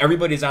stuff and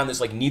everybody's on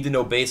this like need to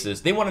know basis,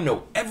 they want to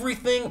know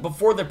everything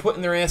before they're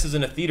putting their asses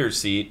in a theater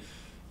seat,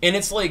 and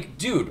it's like,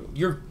 dude,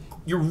 you're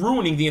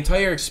ruining the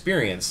entire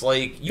experience.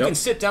 Like you can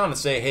sit down and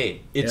say,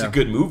 hey, it's a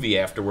good movie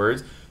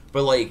afterwards,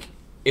 but like.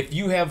 If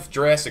you have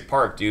Jurassic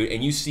Park, dude,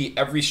 and you see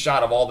every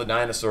shot of all the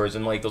dinosaurs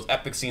and like those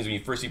epic scenes when you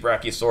first see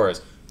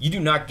Brachiosaurus, you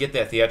do not get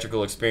that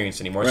theatrical experience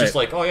anymore. It's just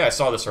like, oh yeah, I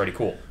saw this already,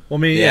 cool. Well,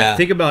 I mean,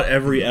 think about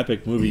every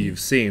epic movie you've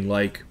seen.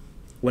 Like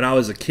when I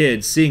was a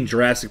kid, seeing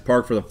Jurassic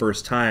Park for the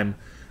first time,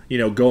 you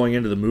know, going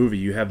into the movie,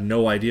 you have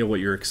no idea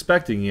what you're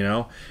expecting, you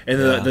know. And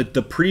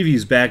the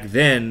previews back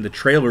then, the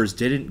trailers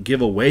didn't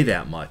give away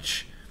that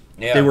much.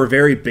 Yeah. They were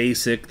very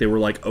basic. They were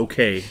like,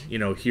 okay, you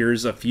know,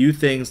 here's a few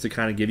things to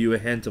kind of give you a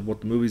hint of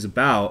what the movie's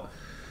about,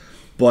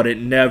 but it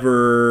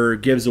never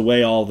gives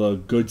away all the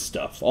good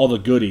stuff, all the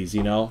goodies,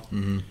 you know?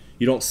 Mm-hmm.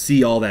 You don't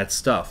see all that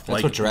stuff. That's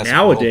like what Jurassic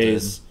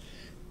nowadays,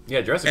 World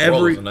Yeah, Jurassic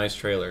World was a nice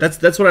trailer.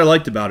 That's what I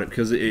liked about it,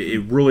 because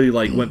it really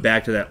like went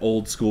back to that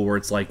old school where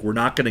it's like, we're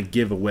not going to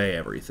give away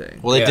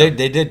everything. Well,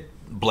 they did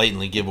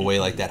blatantly give away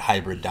like that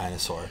hybrid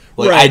dinosaur.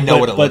 Like, right, I know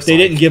what it looks like. But they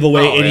didn't give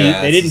away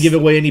they didn't give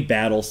away any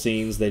battle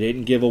scenes. They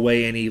didn't give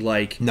away any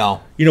like.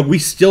 No. We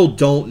still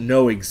don't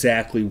know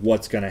exactly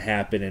what's going to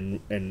happen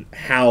and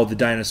how the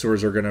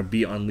dinosaurs are going to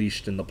be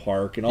unleashed in the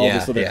park and all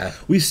this other. Yeah.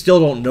 We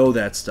still don't know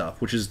that stuff,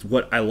 which is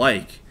what I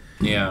like.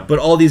 Yeah. But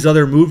all these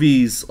other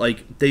movies,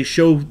 like, they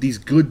show these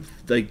good,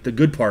 like, the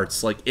good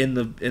parts, like, in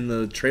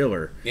the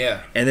trailer.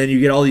 Yeah. And then you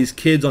get all these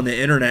kids on the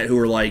internet who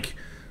are like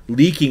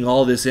leaking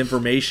all this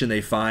information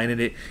they find,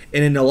 and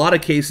in a lot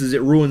of cases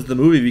it ruins the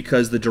movie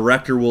because the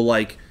director will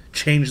like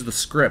change the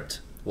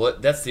script. Well,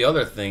 that's the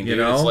other thing, dude.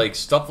 It's like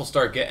stuff will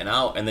start getting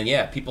out, and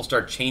then people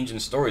start changing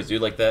stories,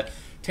 dude. Like that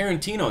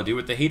Tarantino, dude,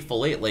 with The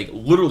Hateful Eight, like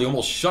literally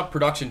almost shut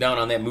production down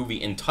on that movie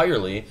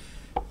entirely.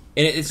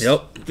 And it's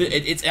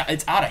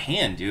out of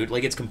hand, dude.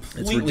 Like it's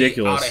completely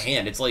ridiculous. out of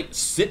hand. It's like,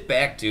 sit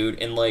back,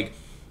 dude, and like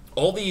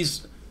all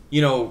these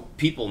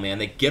people, man,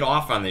 they get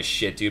off on this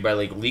shit, dude, by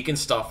like leaking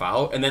stuff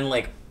out, and then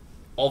like.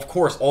 Of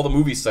course, all the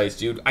movie sites,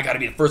 dude. I got to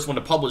be the first one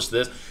to publish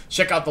this.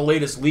 Check out the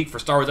latest leak for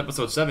Star Wars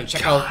Episode 7.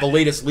 Check out the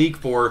latest leak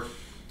for,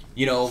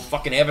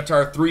 fucking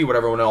Avatar 3,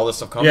 whatever, when all this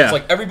stuff comes. Yeah. It's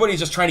like everybody's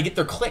just trying to get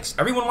their clicks.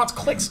 Everyone wants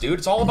clicks, dude.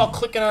 It's all about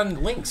clicking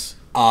on links.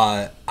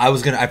 I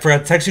forgot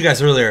to text you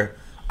guys earlier.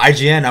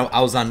 IGN, I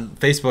was on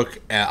Facebook.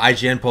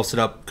 IGN posted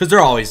up, because they're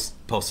always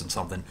posting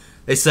something.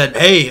 They said,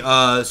 hey,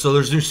 so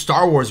there's new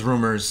Star Wars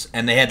rumors,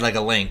 and they had like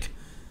a link.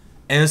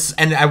 And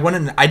I went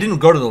in, I didn't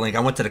go to the link.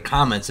 I went to the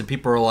comments, and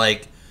people were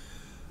like,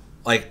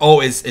 oh,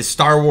 is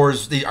Star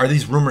Wars? Are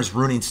these rumors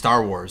ruining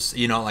Star Wars?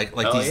 Like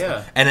these.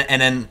 Yeah. And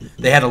then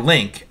they had a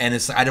link, and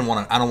it's I don't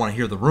want to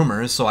hear the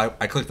rumors, so I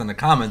clicked on the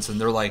comments,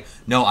 and they're like,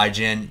 no,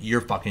 IGN,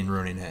 you're fucking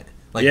ruining it.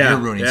 Like you're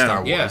ruining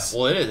Star Wars. Yeah,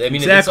 well, it is. I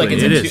mean, exactly.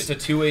 it's a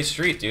two-way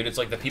street, dude. It's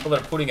like the people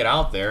that are putting it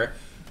out there,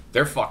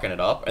 they're fucking it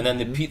up, and then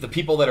the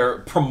people that are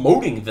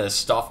promoting this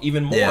stuff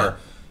even more,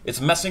 it's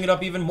messing it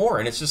up even more,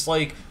 and it's just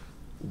like.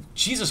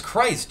 Jesus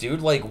Christ,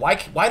 dude! Like,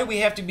 why do we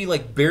have to be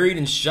like buried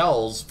in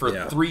shells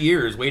for 3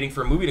 years waiting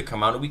for a movie to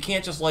come out? And we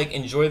can't just like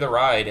enjoy the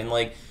ride and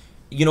like,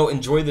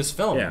 enjoy this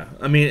film. Yeah,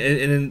 I mean,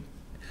 and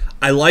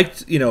I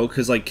liked,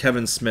 because like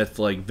Kevin Smith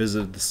like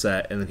visited the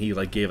set and then he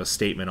like gave a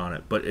statement on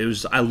it. But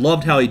I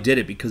loved how he did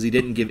it because he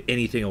didn't give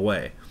anything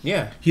away.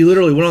 Yeah, he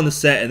literally went on the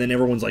set and then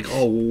everyone's like,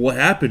 "Oh, what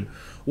happened?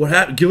 What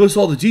happened? Give us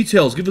all the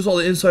details. Give us all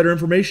the insider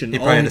information." He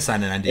probably had to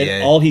sign an NDA.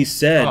 And all he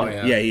said,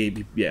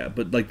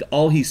 but like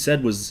all he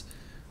said was.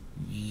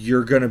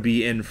 You're gonna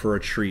be in for a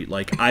treat.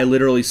 Like I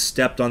literally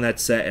stepped on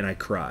that set and I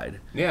cried.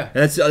 Yeah,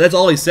 and that's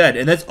all he said,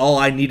 and that's all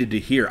I needed to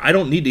hear. I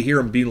don't need to hear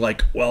him being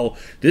like, "Well,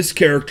 this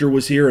character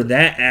was here and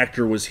that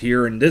actor was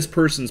here and this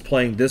person's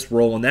playing this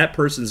role and that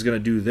person's gonna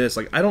do this."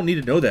 Like I don't need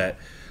to know that.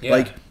 Yeah.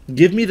 Like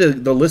give me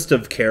the list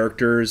of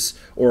characters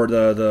or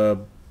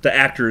the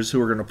actors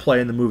who are gonna play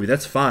in the movie.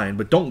 That's fine,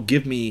 but don't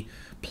give me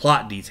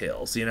plot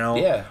details,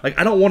 Yeah. Like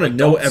I don't want to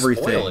know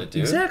everything. Spoil it,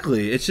 dude.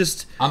 Exactly. It's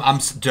just I'm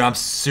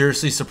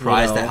seriously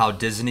surprised at how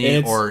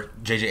Disney or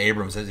J.J.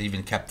 Abrams has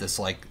even kept this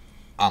like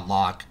on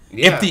lock.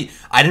 Yeah.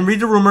 I didn't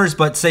read the rumors,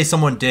 but say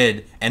someone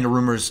did, and the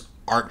rumors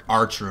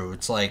are true.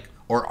 It's like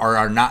or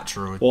are not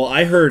true. Well,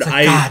 I heard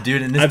God,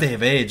 dude, in this day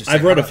of age,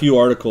 I've read a few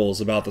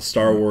articles about the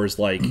Star Wars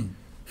like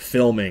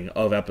filming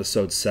of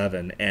Episode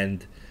 7,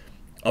 and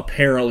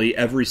apparently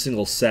every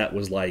single set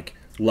was like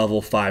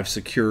level 5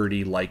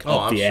 security, like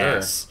up the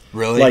ass.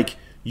 Really? Like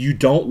you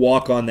don't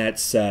walk on that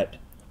set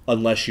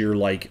unless you're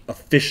like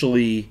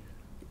officially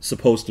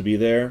supposed to be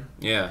there.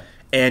 Yeah.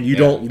 And you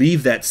don't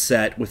leave that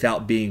set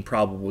without being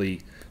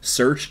probably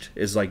searched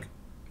is like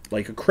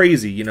a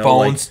crazy,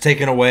 phones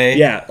taken away.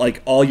 Yeah,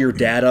 like all your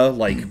data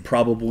like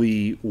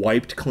probably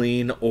wiped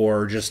clean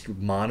or just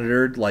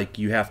monitored. Like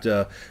you have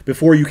to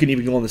before you can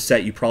even go on the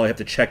set, you probably have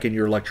to check in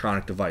your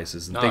electronic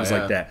devices and things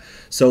like that.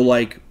 So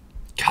like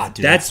God,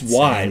 dude, that's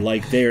why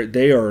like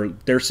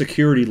their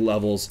security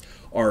levels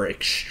are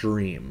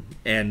extreme,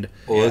 and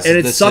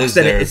it sucks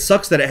that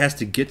it has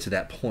to get to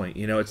that point.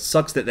 It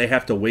sucks that they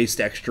have to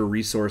waste extra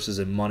resources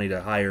and money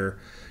to hire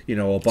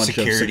a bunch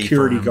of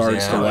security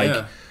guards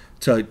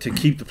to to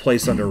keep the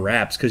place under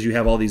wraps because you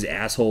have all these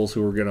assholes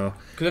who are gonna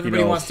because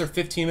everybody wants their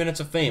 15 minutes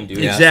of fame, dude.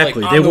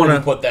 Exactly, like, they want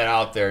to put that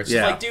out there. It's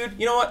just like, dude,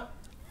 you know what?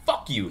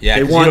 Fuck you. Yeah,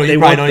 they probably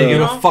don't even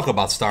give a fuck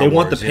about Star Wars. They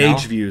want the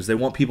page views. They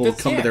want people to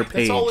come to their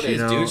page. That's all it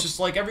is, dude. It's just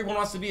like everyone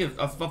wants to be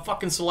a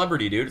fucking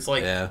celebrity, dude. It's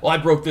like, well, I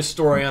broke this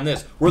story on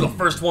this. We're the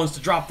first ones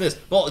to drop this.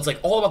 Well, it's like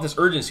all about this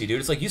urgency,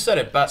 dude. It's like you said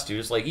it best, dude.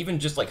 It's like even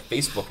just like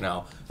Facebook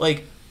now.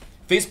 Like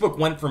Facebook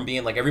went from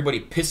being like everybody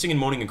pissing and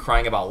moaning and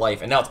crying about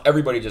life, and now it's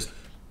everybody just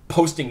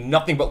posting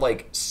nothing but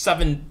like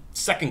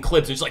 7-second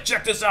clips. And it's like,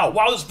 check this out.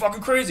 Wow, this is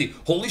fucking crazy.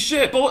 Holy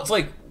shit. Well, it's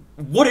like,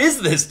 what is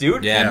this,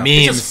 dude? Yeah,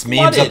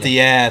 memes up the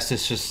ass.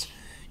 It's just,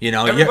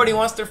 everybody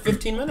wants their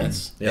 15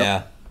 minutes.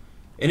 Yeah.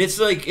 And it's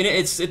like,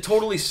 it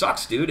totally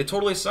sucks, dude. It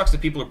totally sucks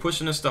that people are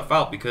pushing this stuff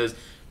out because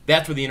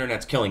that's where the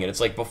internet's killing it. It's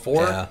like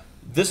before,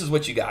 this is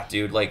what you got,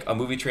 dude. Like a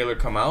movie trailer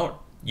come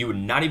out, you would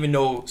not even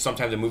know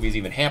sometimes a movie's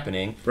even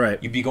happening.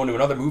 Right. You'd be going to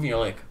another movie and you're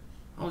like,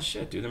 oh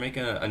shit, dude, they're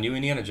making a new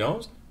Indiana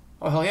Jones?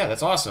 Oh, hell yeah,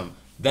 that's awesome.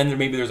 Then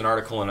maybe there's an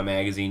article in a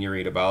magazine you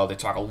read about. They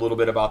talk a little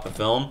bit about the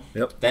film.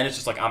 Yep. Then it's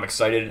just like, I'm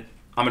excited.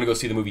 I'm going to go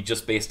see the movie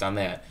just based on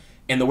that.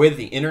 And the way that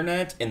the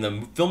internet and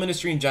the film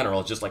industry in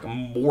general just like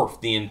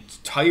morphed the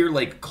entire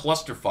like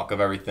clusterfuck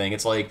of everything.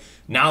 It's like,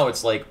 now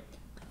it's like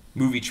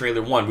movie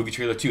trailer 1, movie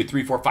trailer 2,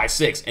 3, 4, 5,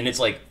 6. And it's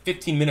like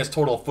 15 minutes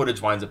total of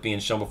footage winds up being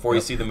shown before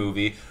you see the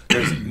movie.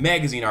 There's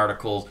magazine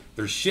articles.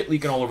 There's shit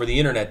leaking all over the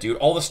internet, dude.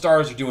 All the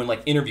stars are doing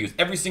like interviews.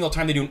 Every single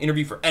time they do an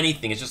interview for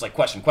anything, it's just like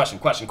question.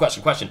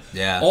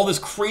 Yeah. All this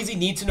crazy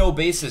need to know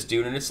basis,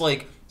 dude. And it's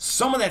like,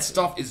 some of that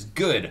stuff is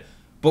good.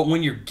 But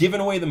when you're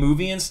giving away the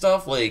movie and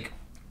stuff, like,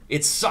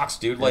 it sucks,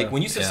 dude. Like,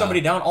 when you sit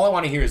somebody down, all I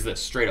want to hear is this,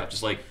 straight up.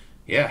 Just like,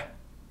 yeah,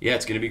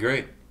 it's going to be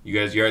great. You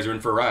guys are in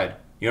for a ride.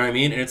 You know what I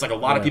mean? And it's like a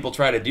lot of people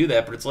try to do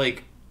that, but it's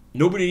like,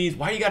 nobody needs,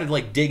 why do you got to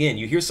like dig in?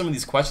 You hear some of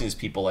these questions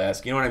people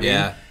ask, you know what I mean?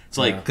 Yeah. It's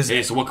like,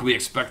 hey, so what can we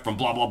expect from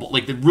blah, blah, blah?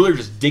 Like, they're really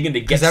just digging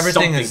to get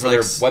something for their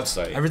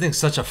website. Everything's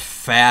such a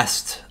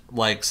fast,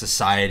 like,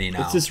 society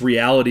now. It's this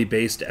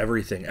reality-based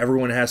everything.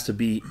 Everyone has to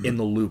be in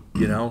the loop,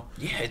 you know?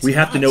 Yeah, we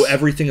have to know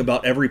everything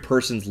about every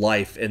person's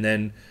life, and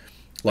then,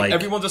 like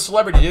everyone's a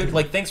celebrity, dude.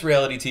 Like, thanks,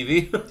 reality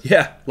TV.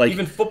 Yeah, like...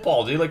 Even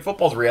football, dude. Like,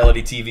 football's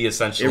reality TV,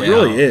 essentially. It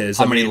really is.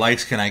 How many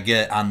likes can I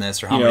get on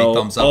this, or how many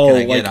thumbs up can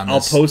I get on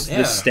this? I'll post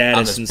this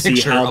status and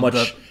see how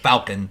much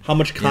Falcon, how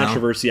much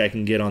controversy I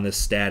can get on this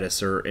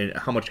status, or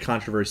how much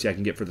controversy I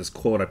can get for this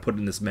quote I put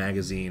in this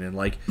magazine. And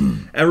like,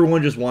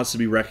 everyone just wants to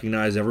be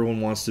recognized.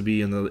 Everyone wants to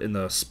be in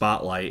the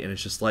spotlight, and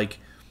it's just like,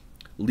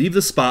 leave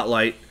the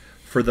spotlight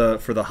for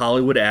the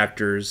Hollywood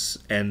actors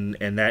and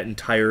that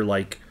entire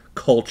like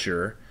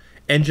culture.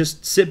 And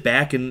just sit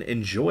back and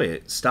enjoy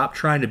it. Stop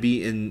trying to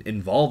be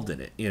involved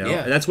in it, you know?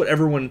 Yeah. And that's what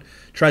everyone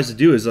tries to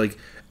do is like,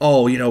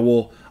 oh, you know,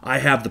 well, I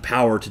have the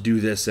power to do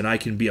this and I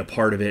can be a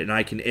part of it and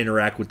I can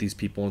interact with these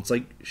people. And it's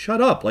like,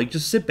 shut up. Like,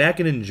 just sit back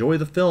and enjoy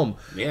the film.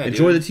 Yeah,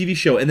 enjoy the TV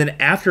show. And then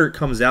after it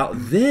comes out,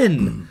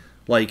 then,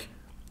 like...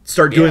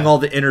 start doing all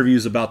the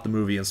interviews about the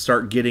movie and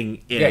start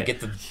getting in it. Get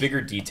the bigger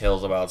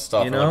details about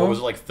stuff. You Like, know? what was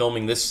it like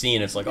filming this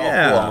scene? It's like, oh, cool,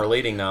 I'm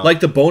relating now. Like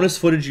the bonus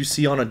footage you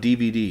see on a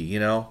DVD, you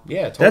know?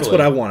 Yeah, totally. That's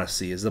what I want to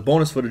see, is the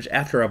bonus footage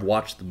after I've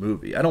watched the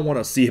movie. I don't want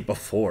to see it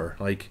before.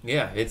 Like,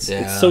 it's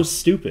so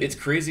stupid. It's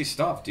crazy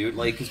stuff, dude.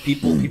 Like, because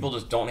people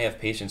just don't have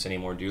patience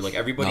anymore, dude. Like,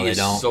 everybody is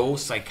so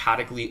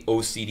psychotically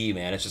OCD,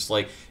 man. It's just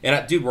like,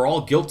 and dude, we're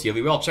all guilty of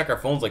it. We all check our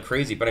phones like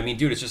crazy. But I mean,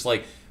 dude, it's just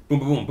like, boom,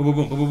 boom, boom, boom,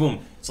 boom, boom, boom, boom.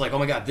 It's like, oh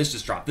my god, this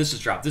just dropped, this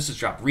just dropped, this just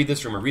dropped. Read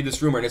this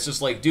rumor, and it's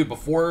just like, dude,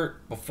 before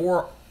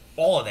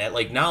all of that,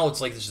 like now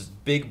it's like this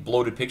just big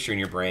bloated picture in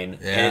your brain,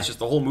 and it's just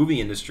the whole movie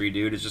industry,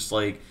 dude. It's just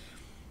like,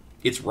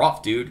 it's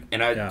rough, dude.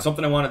 And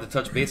something I wanted to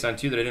touch base on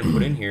too that I didn't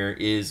put in here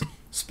is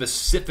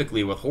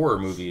specifically with horror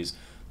movies.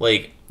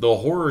 Like, the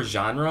horror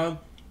genre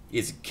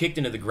is kicked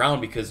into the ground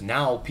because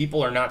now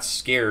people are not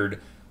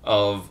scared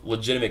of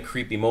legitimate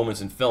creepy moments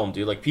in film,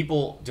 dude. Like,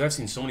 dude, I've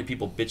seen so many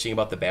people bitching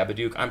about The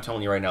Babadook. I'm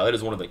telling you right now, that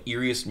is one of the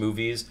eeriest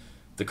movies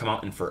to come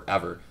out in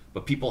forever.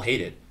 But people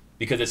hate it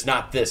because it's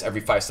not this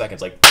every 5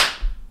 seconds. Like,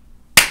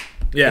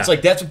 it's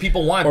like, that's what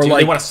people want, dude.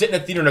 Like, they want to sit in a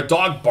theater and a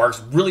dog barks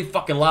really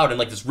fucking loud and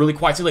like this really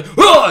quiet scene, like,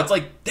 oh, it's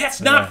like,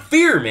 that's not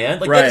fear, man.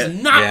 Like, that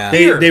is not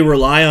fear. They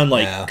rely on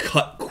like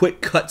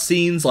quick cut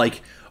scenes,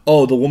 like,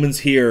 oh, the woman's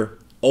here,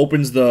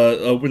 opens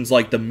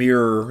like the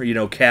mirror, you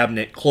know,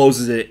 cabinet,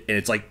 closes it, and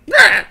it's like,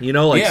 you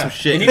know, like some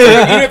shit. And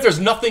even if there's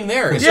nothing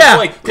there, it's just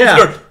like, close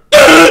the door.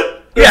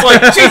 It's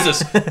like,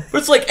 Jesus. But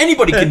it's like,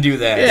 anybody can do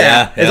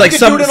that. It's like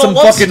some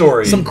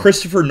fucking some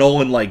Christopher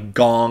Nolan like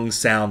gong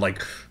sound,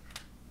 like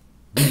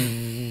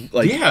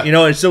you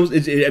know,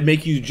 it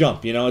make you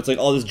jump, you know. It's like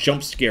all this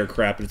jump scare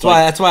crap. It's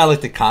that's why I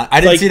like the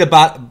I didn't see the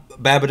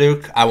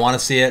Babadook. I want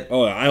to see it.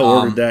 Oh, I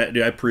ordered that,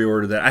 dude. I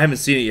pre-ordered that. I haven't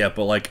seen it yet,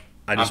 but like,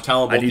 I'm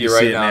telling both of you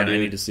right now, dude. I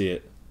need to see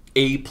it.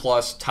 A+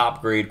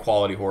 top grade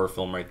quality horror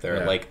film right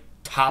there. Like,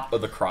 top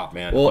of the crop,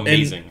 man. Well,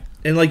 amazing.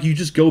 And like, you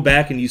just go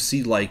back and you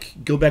see, like,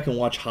 go back and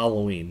watch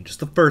Halloween, just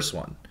the first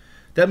one.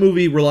 That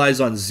movie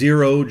relies on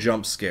 0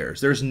 jump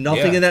scares. There's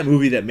nothing in that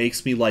movie that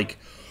makes me like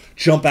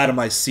jump out of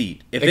my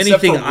seat. If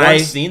Except anything, for one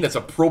scene that's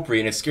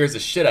appropriate and it scares the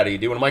shit out of you,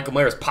 dude. When Michael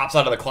Myers pops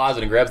out of the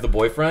closet and grabs the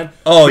boyfriend.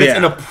 It's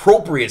an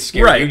appropriate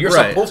scare, dude. You're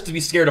supposed to be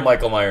scared of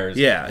Michael Myers.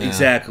 Yeah,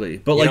 exactly.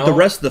 But like, the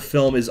rest of the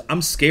film is,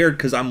 I'm scared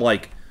because I'm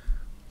like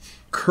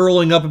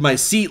curling up in my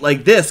seat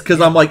like this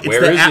because I'm like,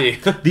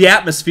 the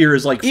atmosphere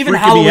is like even freaking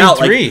Halloween me out.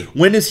 3. Like,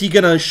 when is he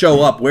gonna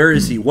show up? Where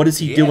is he? What is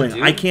he doing?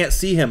 Dude. I can't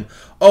see him.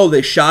 Oh,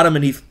 they shot him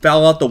and he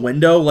fell out the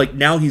window. Like,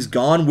 now he's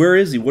gone. Where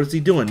is he? What is he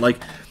doing?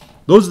 Like,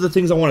 those are the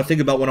things I want to think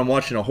about when I'm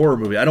watching a horror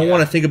movie. I don't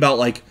want to think about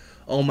like,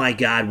 oh my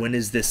god, when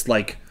is this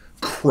like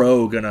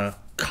crow gonna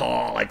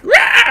call? Like,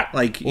 rah!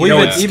 Like, you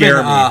know, it scare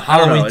me.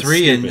 Halloween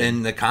 3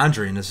 and The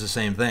Conjuring is the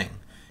same thing.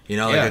 You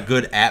know, like a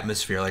good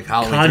atmosphere, like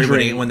Halloween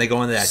 3 when they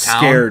go into that town.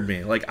 Scared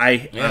me. Like,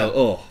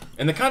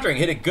 And The Conjuring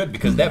hit it good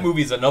because that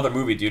movie is another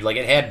movie, dude. Like,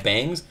 it had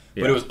bangs,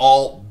 but it was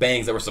all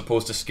bangs that were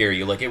supposed to scare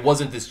you. Like, it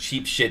wasn't this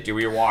cheap shit, dude,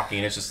 where you're walking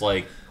and it's just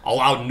like, a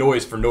loud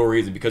noise for no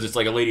reason because it's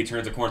like a lady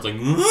turns the corner, it's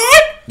like,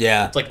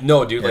 Yeah. it's like,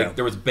 no, dude, Yeah. like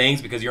there was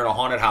bangs because you're in a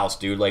haunted house,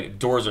 dude. Like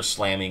doors are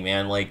slamming,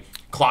 man. Like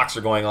clocks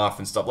are going off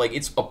and stuff. Like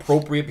it's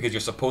appropriate because you're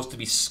supposed to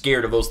be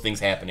scared of those things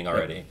happening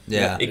already.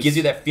 Yeah. It gives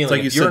you that feeling.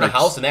 like If you you're in said, a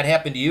house and that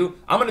happened to you,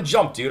 I'm gonna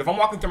jump, dude. If I'm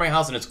walking through my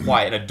house and it's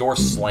quiet and a door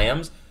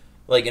slams,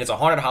 like, and it's a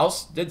haunted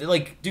house,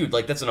 like, dude,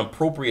 like that's an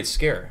appropriate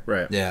scare.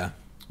 Right. Yeah.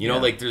 You know,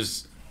 like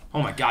there's,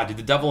 oh my god, dude,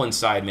 The Devil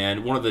Inside,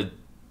 man. One of the,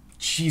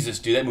 Jesus,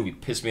 dude, that movie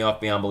pissed me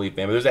off beyond belief,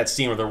 man. But there's that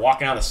scene where they're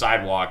walking on the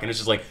sidewalk and it's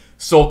just like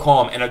so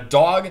calm, and a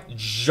dog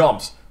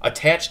jumps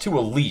attached to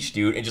a leash,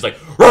 dude, and just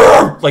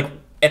like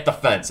at the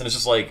fence, and it's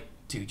just like,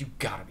 dude, you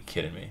gotta be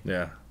kidding me.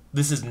 Yeah.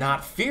 This is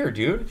not fear,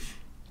 dude.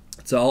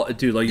 It's all,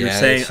 dude, like you're Yeah,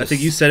 saying, it's I think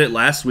just- you said it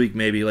last week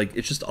maybe, like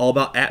it's just all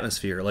about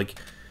atmosphere. Like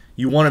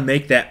you want to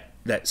make that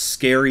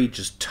scary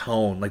just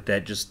tone, like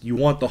that just, you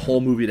want the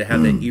whole movie to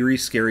have that eerie,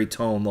 scary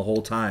tone the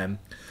whole time.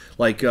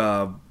 Like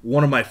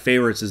one of my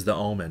favorites is The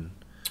Omen.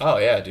 Oh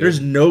yeah, dude. There's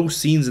no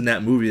scenes in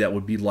that movie that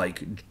would be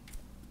like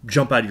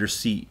jump out of your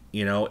seat,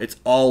 you know? It's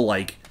all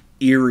like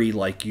eerie,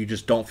 like you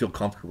just don't feel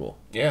comfortable.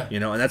 Yeah. You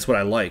know, and that's what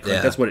I like. Like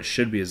Yeah. that's what it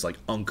should be, is like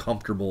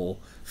uncomfortable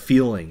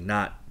feeling,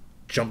 not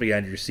jumping out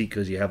of your seat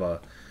because you have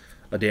a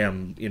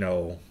damn, you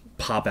know,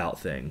 pop out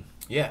thing.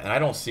 Yeah, and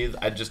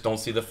I just don't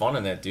see the fun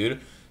in that, dude.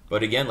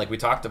 But again, like we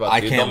talked about,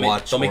 I dude, can't they'll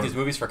make horror. these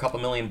movies for a couple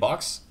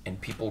 $1,000,000,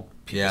 and people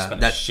Yeah.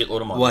 spend a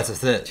shitload of money. Well,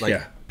 that's it. Like,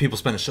 Yeah. people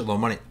spend a shitload of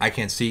money. I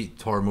can't see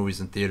horror movies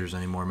in theaters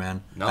anymore,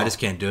 man. No. I just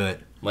can't do it.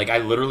 Like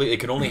it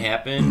could only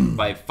happen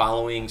by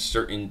following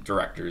certain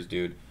directors,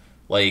 dude.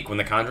 Like when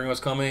The Conjuring was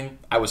coming,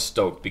 I was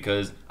stoked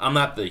because I'm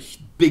not the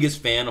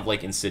biggest fan of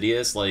like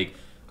Insidious. Like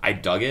I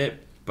dug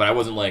it, but I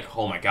wasn't like,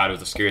 oh my god, it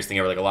was the scariest thing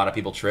ever. Like a lot of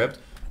people tripped,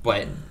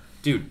 but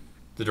dude,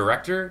 the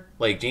director,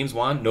 like James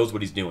Wan, knows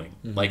what he's doing.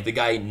 Like the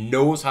guy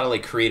knows how to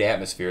like create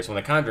atmosphere. So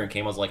when The Conjuring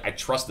came, I was like, I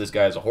trust this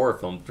guy as a horror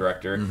film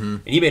director.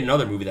 And he made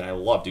another movie that I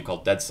love, dude,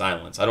 called Dead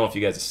Silence. I don't know if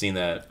you guys have seen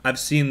that. I've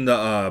seen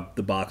the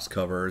box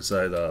covers.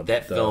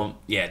 That film,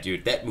 yeah,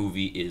 dude, that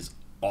movie is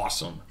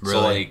awesome. Really?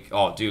 So like,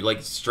 oh, dude,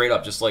 like straight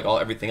up, just like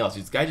everything else.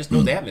 This guy just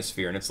knows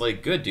atmosphere, and it's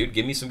like, good, dude,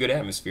 give me some good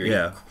atmosphere.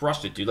 Yeah. He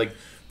crushed it, dude. Like,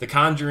 The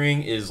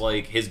Conjuring is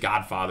like his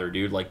Godfather,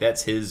 dude. Like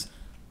that's his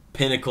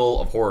pinnacle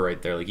of horror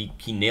right there. Like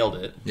he nailed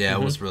it. Yeah,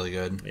 it was really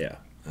good. Yeah.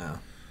 Yeah.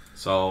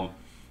 So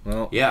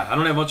Well, yeah, I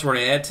don't have much more to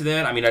add to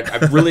that. I mean, I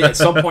really at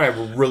some point I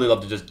would really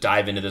love to just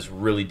dive into this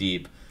really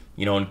deep,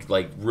 you know, and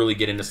like really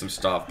get into some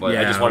stuff. But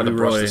I Yeah, just wanted to we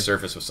brush really- the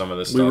surface with some of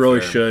this we stuff. really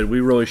here. should. We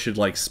really should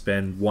like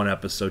spend one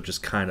episode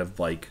just kind of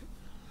like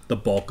the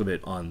bulk of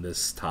it on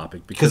this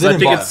topic because I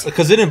think it's.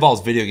 Because it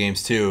involves video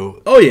games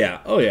too. Oh yeah.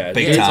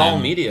 Big it's time. all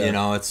media. You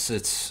know, it's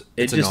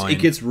It annoying.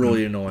 gets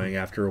really annoying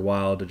after a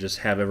while to just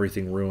have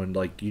everything ruined.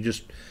 Like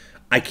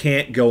I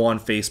can't go on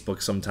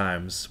Facebook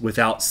sometimes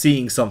without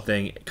seeing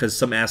something because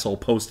some asshole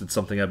posted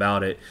something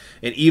about it,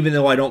 and even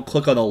though I don't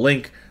click on the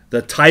link,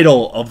 the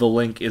title of the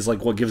link is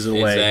like what gives it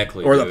away.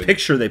 Exactly, or dude. the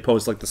picture they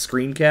post, like the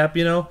screen cap.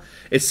 You know,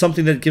 it's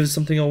something that gives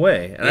something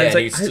away. And Yeah,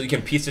 it's and like, you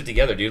can piece it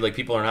together, dude. Like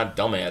people are not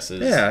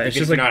dumbasses. Yeah, Even it's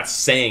if just you're like- not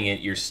saying it,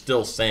 you're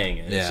still saying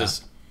it. Yeah. It's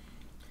just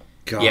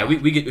God. yeah.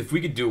 We could if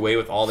we could do away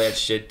with all that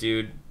shit,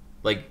 dude.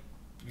 Like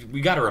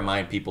we got to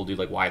remind people, dude,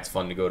 like why it's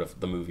fun to go to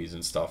the movies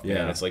and stuff. Man,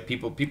 Yeah. it's like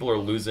people are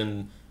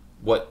losing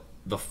what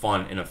the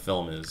fun in a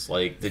film is.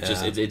 Like it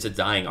just Yeah. it's a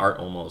dying art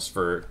almost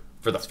for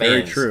the fans.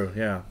 very true.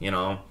 Yeah. You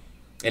know.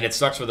 And it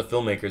sucks for the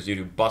filmmakers, dude,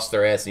 who bust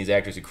their ass and these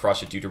actors who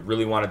crush it, dude, to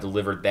really want to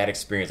deliver that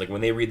experience. Like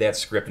when they read that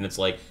script and it's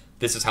like,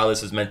 this is how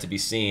this is meant to be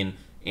seen,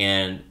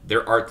 and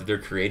their art that they're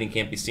creating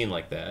can't be seen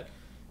like that.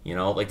 You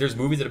know, like there's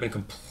movies that have been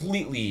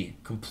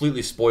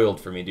completely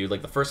spoiled for me, dude.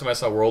 Like the first time I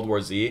saw World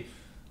War Z,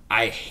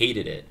 I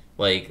hated it.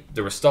 Like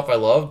there was stuff I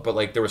loved, but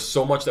like there was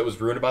so much that was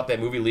ruined about that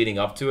movie leading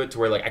up to it, to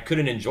where like I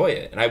couldn't enjoy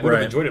it, and I would have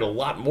Right. enjoyed it a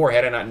lot more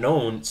had I not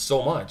known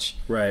so much.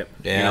 Right.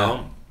 Yeah. You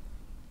know.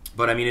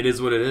 But I mean, it is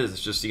what it is.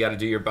 It's just you got to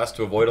do your best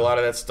to avoid a lot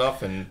of that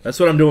stuff. And That's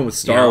what I'm doing with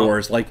Star You know?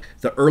 Wars. Like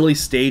the early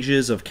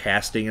stages of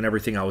casting and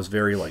everything, I was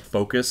very like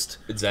focused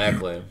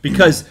exactly,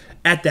 because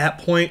at that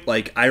point,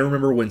 like I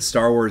remember when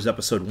Star Wars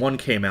Episode 1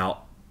 came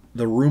out,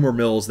 the rumor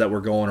mills that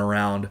were going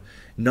around,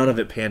 none of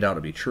it panned out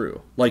to be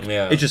true. Like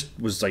Yeah. it just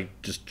was like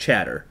just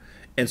chatter.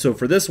 And so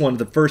for this one,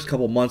 the first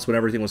couple months when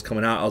everything was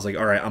coming out, I was like,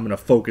 all right, I'm going to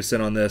focus in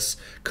on this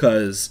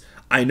because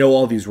I know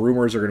all these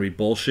rumors are going to be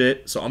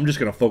bullshit. So I'm just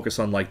going to focus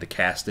on like the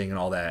casting and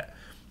all that.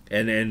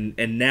 And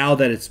now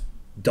that it's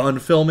done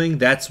filming,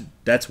 that's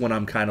when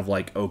I'm kind of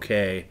like,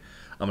 okay,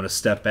 I'm going to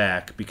step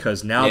back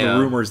because now Yeah. the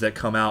rumors that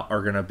come out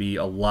are going to be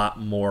a lot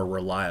more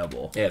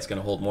reliable. yeah, it's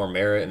gonna hold more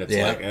merit, and it's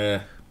Yeah.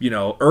 like, You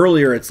know,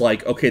 earlier it's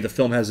like, okay, the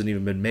film hasn't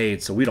even been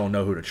made, so we don't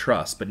know who to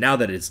trust. But now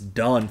that it's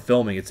done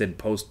filming, it's in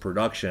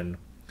post-production,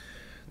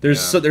 there's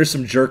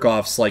some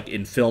jerk-offs like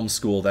in film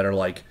school that are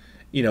like,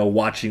 you know,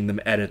 watching them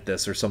edit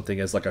this or something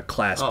as like a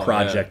class Oh,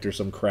 project or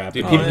some crap.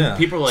 dude, You know? people, yeah.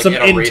 people are like Some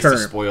at a race to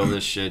intern. spoil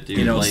this shit, dude.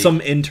 You know, like, some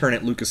intern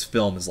at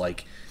Lucasfilm is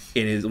like,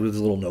 with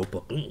his little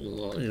notebook,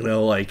 you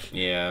know, like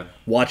Yeah.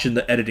 watching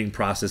the editing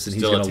process, and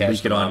Still he's gonna attached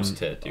leak to it on. mom's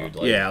tit, dude.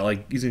 Like, Yeah,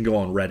 like he's gonna go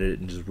on Reddit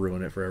and just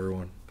ruin it for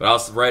everyone.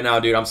 But right now,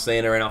 dude, I'm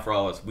saying it right now for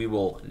all of us. We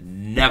will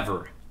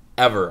never,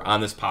 ever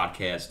on this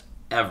podcast,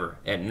 ever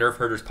at Nerf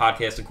Herders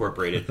Podcast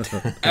Incorporated,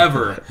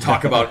 ever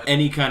talk about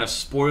any kind of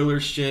spoiler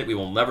shit. We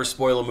will never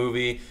spoil a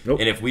movie. Nope.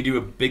 And if we do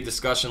a big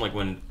discussion, like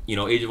when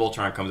Age of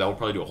Ultron comes out, we'll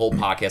probably do a whole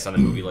podcast on the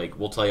movie. Like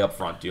we'll tell you up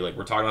front, dude. Like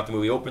we're talking about the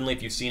movie openly.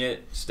 If you've seen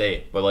it,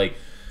 stay. But like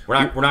we're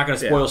not gonna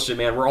spoil shit,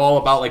 man. We're all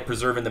about like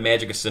preserving the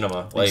magic of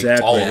cinema. Like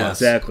Exactly. all of us.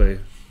 Exactly.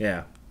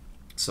 Yeah.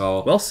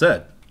 So Well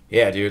said.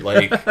 yeah, dude.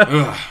 Like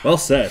ugh. Well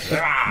said.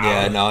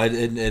 Yeah, no,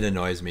 it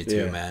annoys me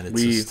too, man.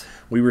 It's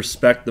we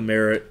respect the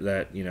merit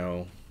that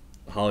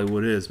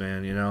Hollywood is,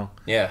 man. You know.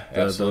 Yeah,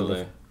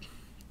 absolutely.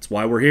 That's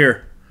why we're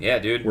here. Yeah,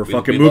 dude. We're We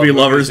fucking love movie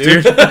lovers,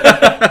 dude.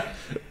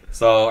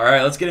 So, all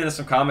right, let's get into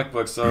some comic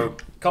books. So,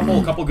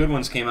 couple good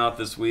ones came out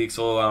this week.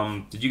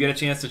 So, did you get a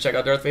chance to check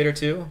out Darth Vader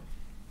 2?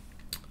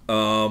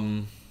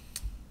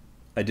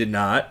 I did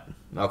not.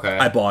 Okay.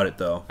 I bought it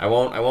though. I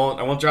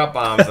won't drop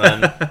bombs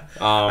then.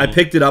 I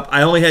picked it up.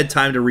 I only had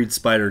time to read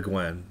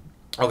Spider-Gwen.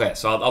 Okay,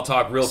 so I'll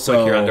talk real quick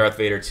here on Darth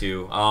Vader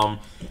 2.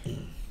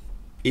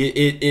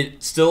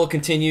 It still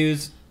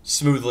continues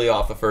smoothly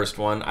off the first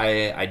one.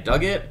 I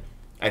dug it.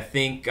 I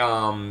think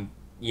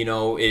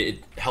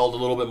it held a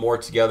little bit more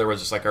together. It was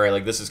just like, all right,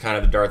 like this is kind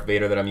of the Darth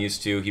Vader that I'm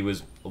used to. He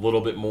was a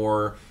little bit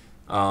more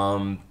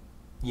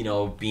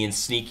being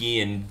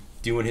sneaky and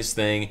doing his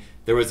thing.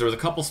 There was a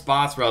couple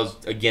spots where I was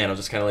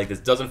just kind of like, this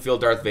doesn't feel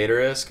Darth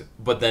Vader-esque,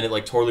 but then it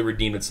like totally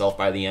redeemed itself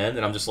by the end,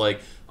 and I'm just like,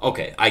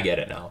 okay, I get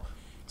it now.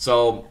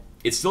 So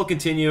it's still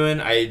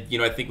continuing. I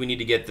think we need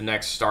to get the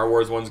next Star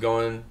Wars ones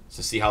going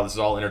to see how this is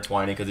all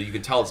intertwining, because you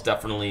can tell it's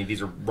definitely,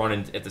 these are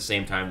running at the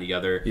same time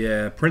together.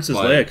 Yeah, Princess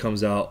Leia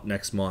comes out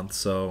next month,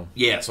 so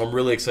so I'm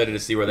really excited to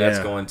see where that's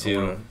going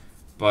to.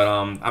 But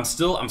I'm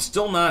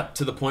still not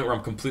to the point where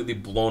I'm completely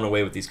blown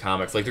away with these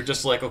comics. Like they're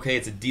just like, okay,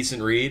 it's a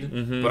decent read,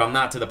 but I'm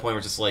not to the point where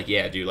it's just like,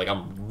 yeah, dude, like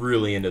I'm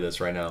really into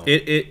this right now.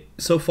 It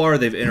so far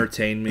they've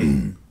entertained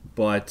me,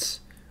 but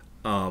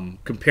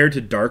compared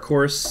to Dark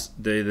Horse,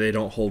 they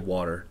don't hold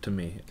water to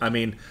me. I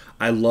mean,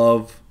 I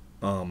love.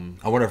 I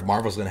wonder if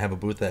Marvel's gonna have a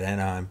booth at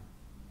Anaheim.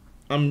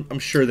 I'm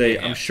sure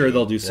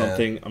they'll do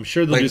something. I'm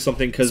sure they'll do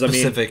something because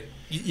specific.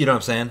 You know what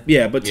I'm saying?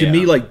 Yeah, but to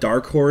me, like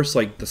Dark Horse,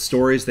 like the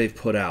stories they've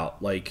put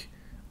out, like.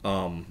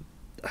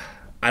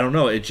 I don't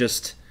know.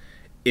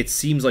 It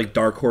seems like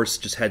Dark Horse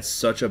just had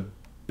such a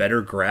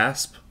better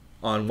grasp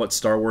on what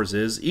Star Wars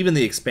is. Even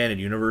the expanded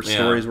universe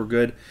stories were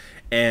good,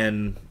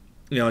 and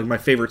like my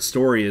favorite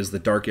story is the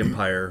Dark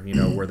Empire.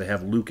 Where they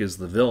have Luke as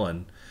the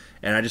villain,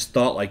 and I just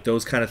thought like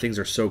those kind of things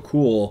are so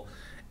cool.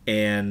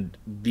 And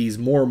these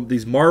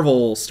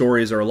Marvel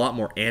stories are a lot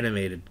more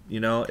animated.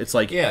 It's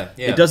like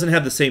it doesn't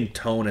have the same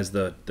tone as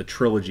the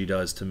trilogy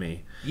does to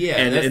me. Yeah,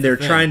 and they're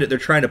trying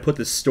to put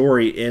this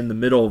story in the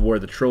middle of where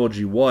the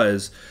trilogy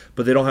was,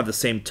 but they don't have the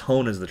same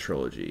tone as the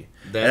trilogy.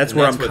 That's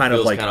where I'm kind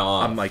of like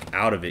I'm like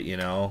out of it,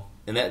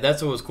 And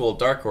that's what was cool at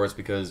Dark Horse,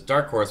 because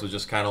Dark Horse was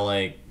just kind of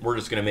like, we're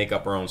just going to make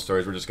up our own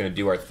stories, we're just going to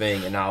do our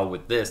thing. And now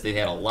with this, they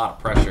had a lot of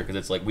pressure, because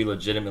it's like we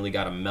legitimately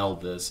got to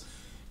meld this,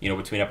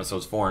 between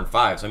episodes 4 and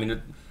 5. So I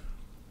mean,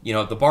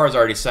 the bar is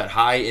already set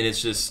high, and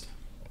it's just.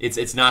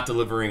 It's not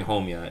delivering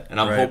home yet, and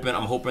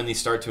I'm hoping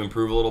these start to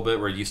improve a little bit,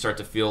 where you start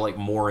to feel like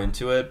more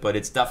into it. But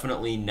it's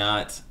definitely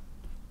not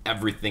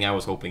everything I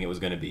was hoping it was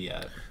going to be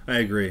yet. I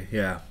agree.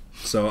 Yeah.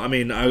 So I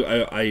mean,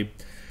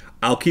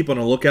 I'll keep on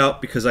a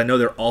lookout, because I know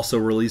they're also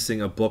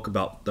releasing a book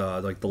about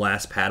the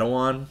Last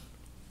Padawan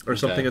or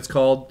something it's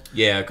called.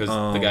 Yeah, because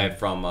the guy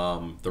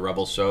from the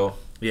Rebels show.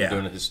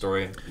 Doing his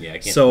story. Yeah, I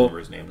can't remember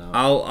his name now.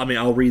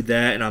 I'll read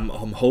that, and I'm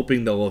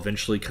hoping they'll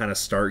eventually kind of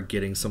start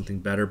getting something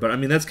better. But I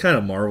mean, that's kind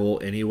of Marvel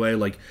anyway.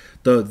 Like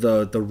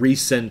the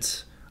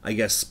recent, I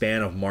guess,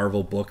 span of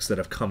Marvel books that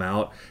have come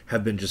out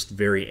have been just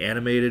very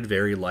animated,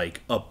 very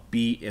like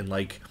upbeat, and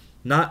like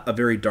not a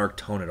very dark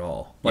tone at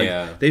all.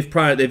 Like they've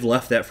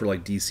left that for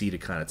like DC to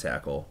kind of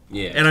tackle.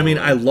 Yeah, and totally. I mean,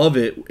 I love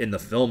it in the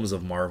films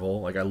of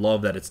Marvel. Like I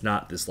love that it's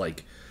not this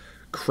like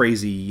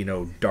crazy,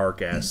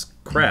 dark ass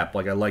crap.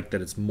 Like I like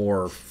that it's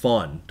more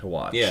fun to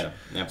watch. Yeah,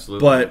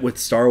 absolutely. But with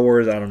Star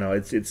Wars, I don't know.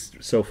 It's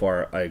so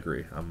far I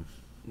agree.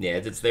 Yeah,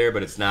 it's there,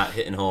 but it's not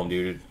hitting home,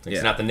 dude.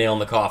 It's not the nail in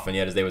the coffin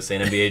yet, as they would say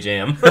in NBA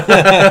Jam.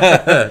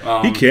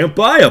 He can't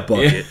buy a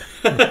bucket.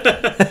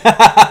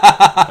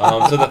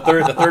 So the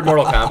third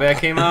Mortal Kombat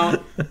came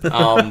out,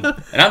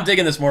 and I'm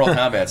digging this Mortal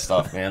Kombat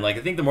stuff, man. Like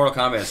I think the Mortal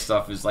Kombat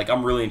stuff is like,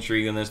 I'm really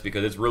intrigued in this,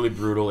 because it's really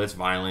brutal, it's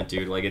violent,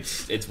 dude. Like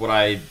it's what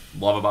I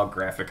love about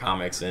graphic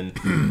comics, and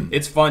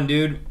it's fun,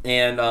 dude.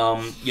 And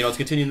it's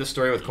continuing the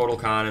story with Kotal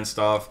Khan and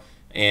stuff,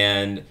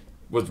 and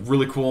what's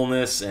really cool in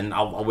this, and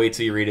I'll wait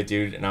till you read it,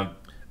 dude. And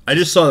I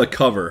just saw the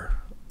cover,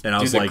 and I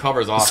was like, the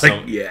cover's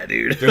awesome. Like, yeah,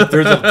 dude.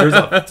 There's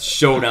a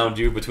showdown,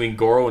 dude, between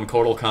Goro and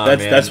Kotal Khan, man.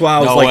 That's why I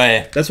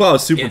was that's why I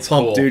was super it's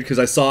pumped, cool, dude, because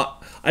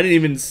I didn't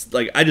even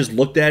like, I just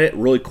looked at it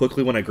really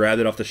quickly when I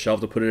grabbed it off the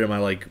shelf to put it in my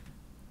like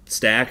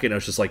stack, and I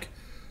was just like,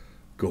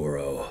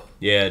 Goro.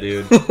 Yeah,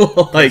 dude.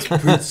 Like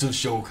Prince of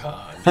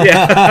Shokan.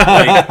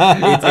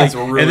 yeah. Like, it's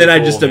really And then I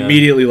cool, just man.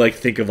 immediately like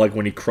think of like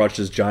when he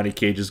crushes Johnny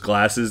Cage's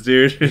glasses,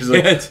 dude. He's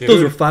like, Yeah, dude.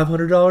 those were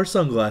 $500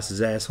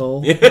 sunglasses,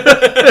 asshole. And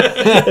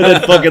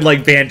then fucking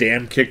like Van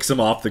Damme kicks him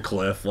off the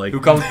cliff. Like,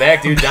 Who comes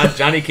back, dude?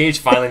 Johnny Cage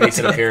finally makes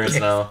an appearance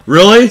now.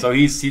 really? So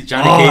he's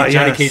Johnny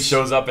yes. Cage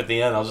shows up at the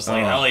end. I was just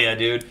like, hell yeah,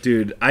 dude.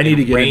 Dude, I need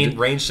to get into...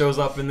 Rain shows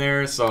up in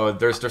there, so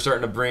they're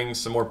starting to bring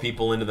some more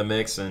people into the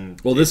mix.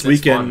 And Well, this it's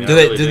weekend- fun, man. Do I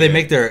they really do dig they it.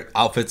 make their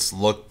outfits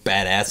look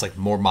badass, like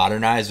more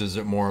modernized, or is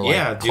it more like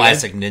Yeah, dude,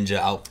 classic ninja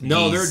outfits?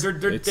 No,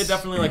 they're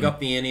definitely like up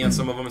the ante on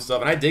some of them and stuff,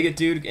 and I dig it,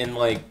 dude. And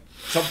like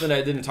something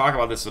I didn't talk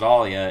about this at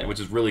all yet, which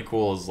is really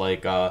cool, is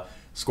like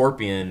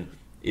Scorpion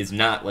is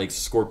not like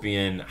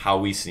Scorpion how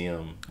we see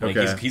him. Like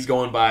Okay. he's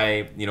going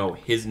by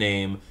his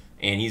name,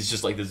 and he's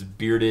just like this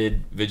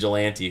bearded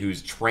vigilante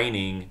who's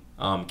training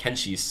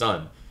Kenshi's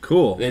son.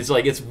 Cool. It's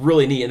like it's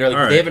really neat, and they're like,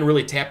 All right. they haven't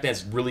really tapped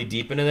danced really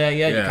deep into that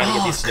yet. Yeah. You kind of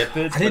get these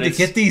snippets. I but need to it's-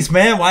 get these,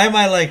 man. Why am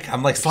I like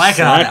I'm like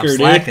slacking on it? Slacker, I'm dude.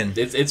 slacking.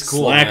 It's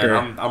cool, Slacker.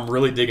 man. I'm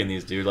really digging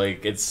these, dude.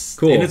 Like it's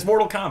Cool. and it's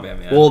Mortal Kombat,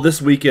 man. Well,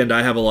 this weekend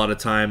I have a lot of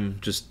time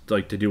just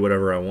like to do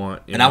whatever I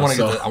want. And I wanna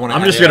get the- I wanna-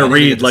 I'm just yeah, I gonna need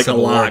to get read the like a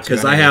Civil War, lot too.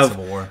 because I I need to get have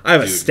Civil War. I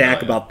have a Dude, stack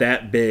yeah. about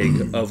that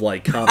big of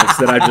like comics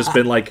that I've just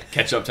been like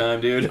Catch up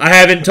time, dude. I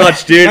haven't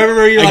touched, dude. I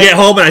remember you, I like- get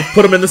home and I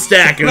put them in the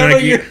stack and Remember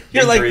I keep.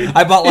 you're like, Agreed.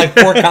 I bought like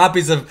 4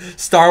 copies of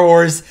Star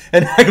Wars,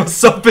 and I was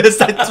so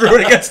pissed I threw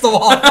it against the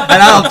wall. And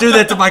I don't do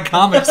that to my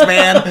comics,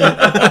 man.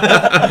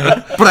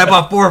 But I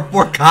bought four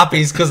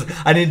copies because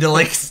I need to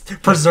like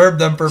preserve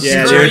them for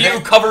Yeah, Screw future.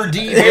 you, cover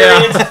D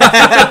variants.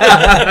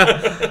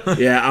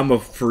 Yeah, I'm a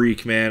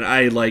freak, man.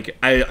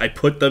 I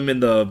put them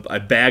in I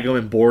bag them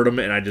and board them,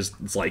 and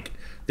it's like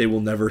they will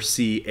never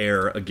see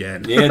air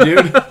again. Yeah,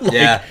 dude.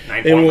 Yeah.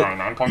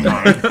 9.9,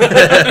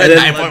 9.9.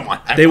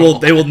 And then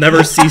they will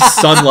never see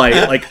sunlight.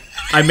 Like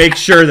I make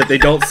sure that they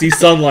don't see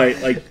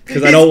sunlight, like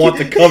because I don't want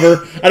the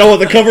cover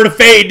to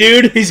fade,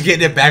 dude. He's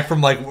getting it back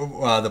from like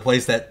the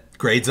place that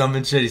grades them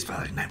and shit. He's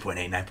probably like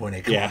 9.8,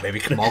 9.8. Come Yeah. on, baby.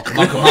 Come on.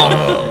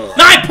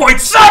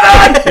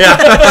 9.7!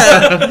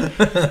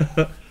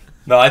 Yeah,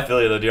 No, I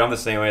feel you though, dude. I'm the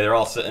same way. They're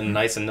all sitting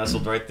nice and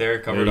nestled right there,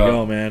 there covered you up.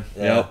 go, man.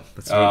 Yeah. Yep,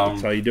 that's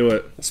how you do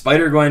it.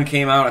 Spider-Gwen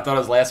came out. I thought it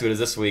was last week. It was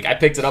this week. I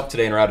picked it up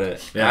today and read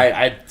it.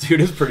 Yeah. Dude,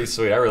 it was pretty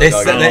sweet. I really They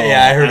dug said it. that-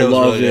 yeah, I heard it was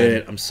loved really it.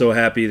 good. I'm so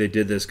happy they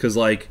did this because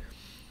like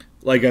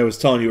I was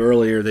telling you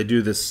earlier, they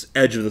do this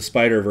Edge of the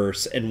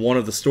Spider-Verse, and one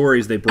of the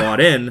stories they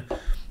brought in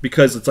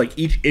because it's like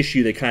each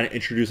issue they kind of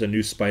introduce a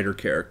new Spider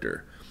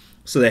character.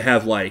 So they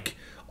have like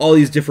all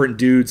these different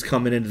dudes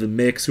coming into the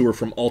mix who are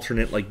from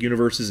alternate like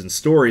universes and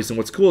stories. And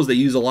what's cool is they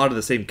use a lot of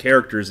the same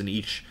characters in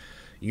each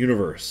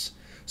universe.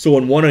 So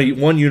in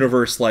one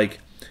universe, like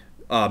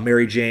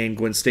Mary Jane,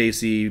 Gwen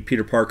Stacy,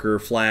 Peter Parker,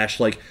 Flash,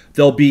 like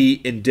they'll be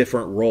in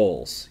different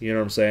roles. You know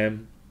what I'm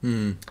saying?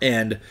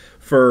 And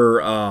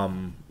for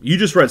you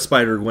just read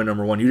Spider-Gwen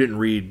 #1. You didn't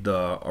read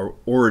the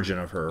origin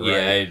of her,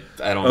 right?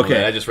 Yeah, I don't know. Okay.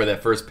 Man. I just read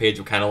that first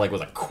page. Kind of like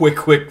was a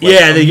quick. Like,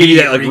 Yeah, they give you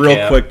that like immediate real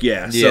recap. quick.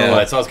 Yeah.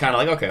 Yeah. So I was kind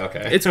of like,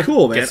 okay. It's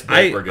cool, man. Guess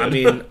that we're good. I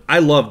mean, I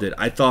loved it.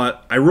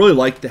 I really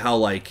liked how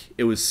like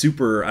it was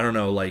super. I don't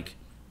know, like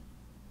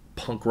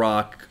punk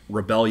rock,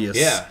 rebellious.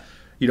 Yeah.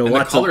 You know, And the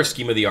lots color of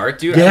scheme of the art,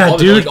 dude. Yeah, all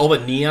dude. The, all the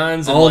neons.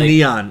 And all like,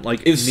 neon,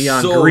 like it was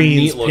neon so greens,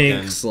 neat looking.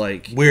 pinks,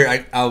 like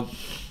Weird.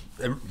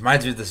 It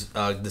reminds me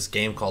of this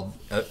game called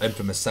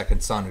Infamous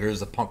Second Son.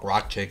 There's a punk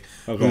rock chick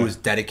Okay. who is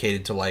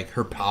dedicated to like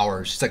her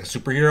power. She's like a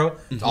superhero.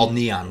 It's all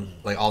neon,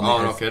 like all. Oh,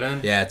 neon. no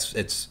kidding? Yeah,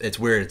 it's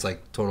weird. It's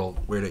like total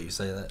weird that you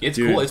say that. It's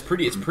Dude. cool. It's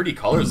pretty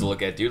colors to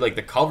look at, dude. Like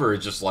the cover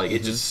is just like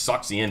it just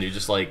sucks you in, dude.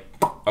 Just like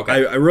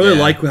okay. I really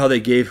Yeah. like how they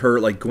gave her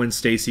like Gwen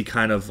Stacy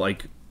kind of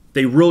like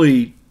they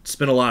really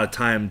spent a lot of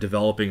time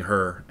developing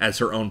her as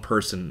her own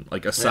person,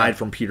 like aside Yeah.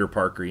 from Peter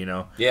Parker, you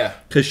know? Yeah.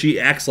 Because she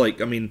acts like,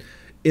 I mean,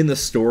 in the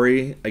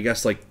story, I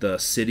guess like the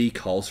city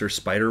calls her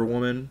Spider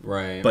Woman,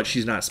 Right. But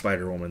she's not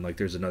Spider Woman. Like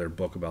there's another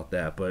book about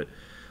that, but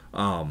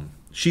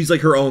she's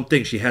like her own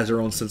thing. She has her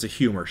own sense of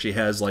humor. She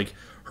has like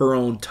her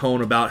own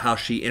tone about how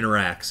she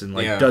interacts and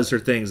like Yeah. does her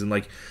things, and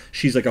like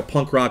she's like a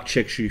punk rock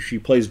chick. She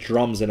plays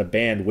drums in a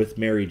band with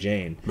Mary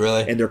Jane.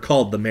 Really? And they're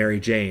called the Mary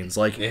Janes.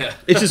 Like Yeah.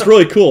 it's just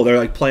really cool. They're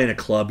like playing a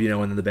club, you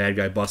know, and then the bad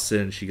guy busts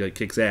in and she like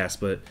kicks ass,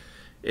 but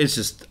it's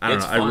just I don't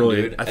It's know. fun, I really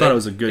dude. I thought it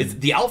was a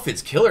good. The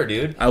outfit's killer,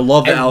 dude. I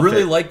love the I outfit.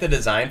 really like the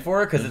design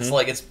for it because it's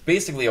like it's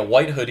basically a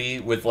white hoodie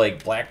with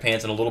like black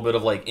pants and a little bit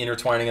of like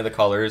intertwining of the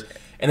colors,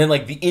 and then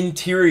like the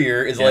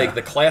interior is like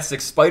the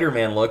classic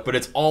Spider-Man look, but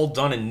it's all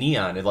done in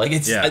neon.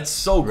 It's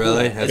so cool.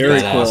 Really? It's That's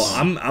Very badass.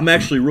 cool. I'm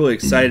actually really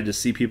excited to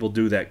see people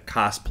do that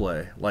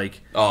cosplay.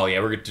 Like Oh yeah,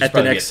 we're just At the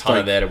probably next, a ton like,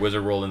 of that at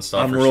Wizard World and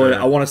stuff. I'm for really sure.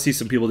 I want to see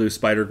some people do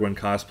Spider-Gwen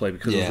cosplay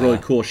because it's Yeah. really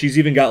cool. She's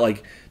even got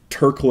like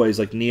turquoise,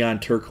 like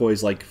neon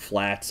turquoise, like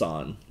flats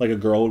on, like a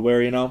girl would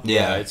wear, you know?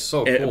 Yeah, it's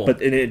so cool.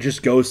 But it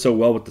just goes so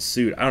well with the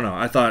suit. I don't know.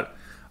 I thought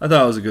it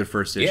was a good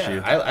first issue.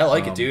 Yeah, I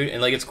like it, dude.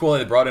 And like it's cool that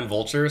they brought in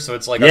Vulture, so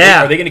it's like,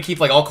 Yeah. are they going to keep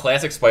like all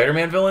classic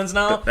Spider-Man villains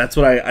now? That's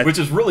what Which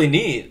is really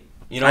neat.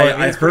 You know,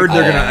 I it's heard pretty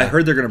they're cool. gonna. I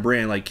heard they're gonna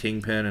bring in like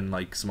Kingpin and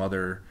like some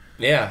other.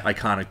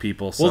 iconic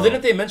people. So. Well,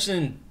 didn't they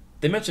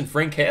mention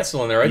Frank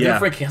Castle in there, right? Yeah. Didn't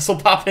Frank Castle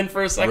pop in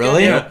for a second?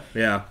 Really?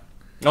 Yeah.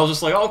 I was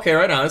just like, okay,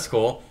 right on, that's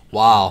cool.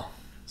 Wow.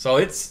 So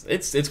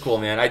it's cool,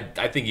 man.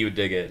 I think you would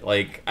dig it.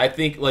 Like, I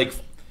think, like,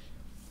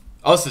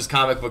 us as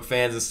comic book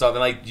fans and stuff, and,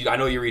 like, I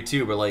know you read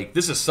too, but, like,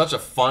 this is such a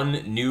fun,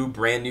 new,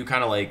 brand new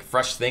kind of, like,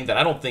 fresh thing that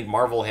I don't think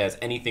Marvel has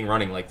anything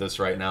running like this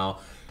right now.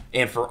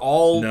 And for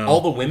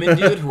all the women,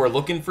 dude, who are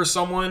looking for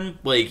someone,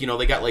 like, you know,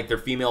 they got, like, their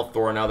female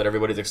Thor now that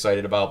everybody's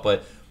excited about,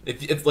 but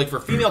if like,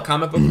 for female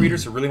comic book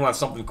readers who really want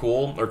something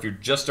cool, or if you're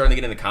just starting to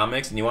get into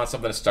comics and you want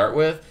something to start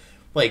with,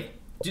 like,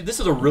 dude,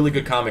 this is a really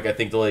good comic, I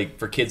think, to, like,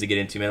 for kids to get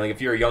into, man. Like,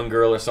 if you're a young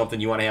girl or something,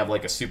 you want to have,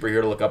 like, a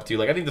superhero to look up to.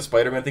 Like, I think the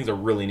Spider-Man thing's a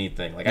really neat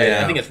thing. Like,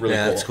 I think it's really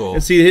cool. That's cool.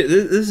 And see,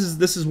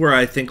 this is where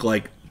I think,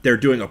 like, they're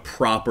doing a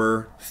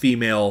proper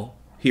female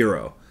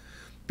hero.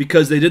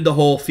 Because they did the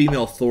whole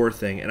female Thor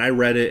thing, and I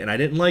read it, and I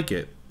didn't like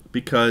it.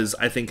 Because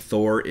I think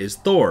Thor is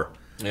Thor.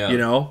 Yeah. You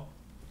know?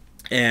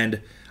 And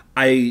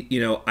I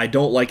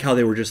don't like how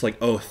they were just like,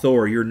 oh,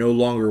 Thor, you're no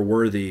longer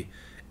worthy.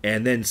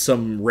 And then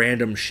some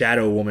random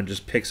shadow woman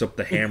just picks up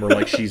the hammer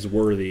like she's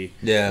worthy.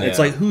 Yeah. It's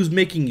like, who's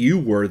making you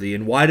worthy?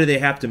 And why do they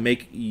have to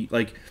make,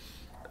 like,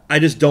 I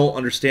just don't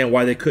understand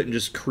why they couldn't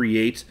just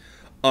create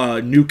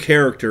a new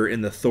character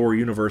in the Thor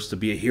universe to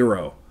be a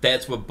hero.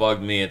 That's what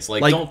bugged me. It's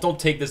like don't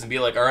take this and be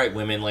like, all right,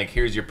 women, like,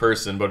 here's your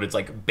person, but it's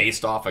like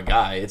based off a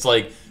guy. It's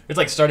like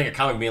starting a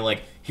comic being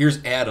like,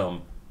 here's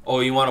Adam. Oh,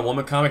 you want a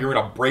woman comic? You're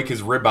gonna break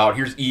his rib out.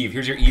 Here's Eve.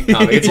 Here's your Eve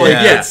comic. It's like,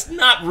 it's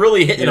not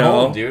really hitting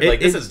home, dude. Like,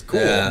 this is cool.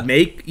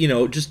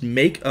 Yeah. Just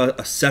make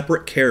a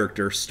separate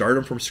character, start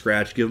him from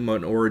scratch, give him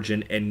an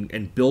origin,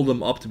 and build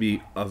him up to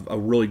be a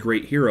really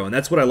great hero. And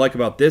that's what I like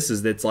about this,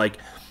 is that it's like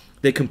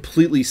they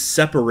completely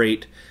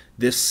separate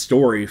this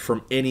story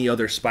from any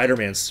other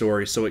Spider-Man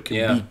story, so it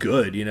can be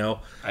good. You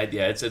know?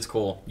 It's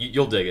cool.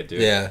 You'll dig it,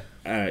 dude. Yeah.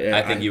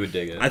 I think you would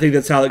dig it. I think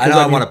that's how.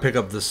 I want to pick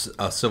up this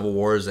Civil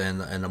Wars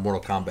and the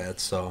Mortal Kombat.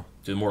 So,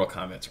 dude, Mortal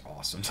Kombat's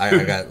awesome.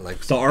 I got, like,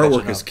 the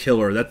artwork is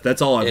killer. That's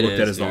all I've looked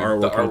at is the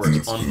artwork. The artwork's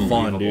it's unbelievable,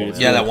 fun, dude.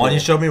 man. Yeah, that one you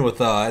showed me with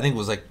I think it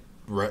was like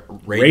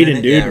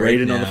Raiden, dude. Yeah,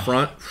 Raiden on the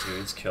front.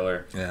 Dude, it's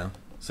killer. Yeah.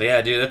 So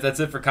yeah, dude, that's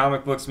it for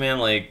comic books, man.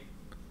 Like,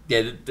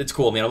 yeah, it's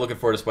cool, man. I'm looking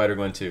forward to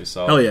Spider-Gwen too.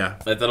 So hell yeah,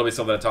 that'll be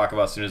something to talk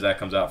about as soon as that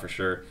comes out for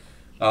sure.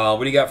 What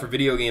do you got for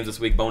video games this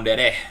week, Bone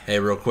Daddy? Hey,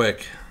 real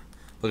quick,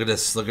 look at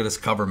this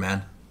cover,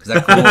 man. Is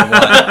that cool or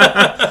what?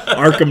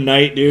 Arkham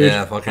Knight, dude.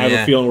 Yeah, fucking I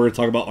have a feeling we're going to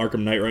talk about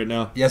Arkham Knight right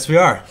now. Yes, we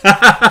are.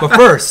 But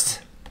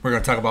first, we're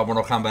going to talk about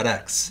Mortal Kombat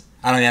X.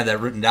 I don't even have that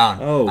written down.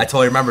 Oh. I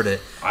totally remembered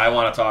it. I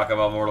want to talk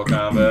about Mortal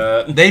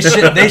Kombat.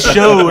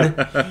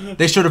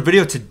 They showed a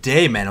video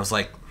today, man. It was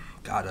like,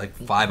 God, like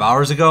 5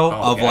 hours ago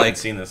I haven't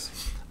seen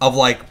this. Of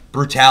like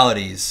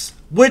brutalities,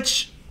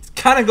 which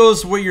kind of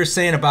goes to what you're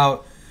saying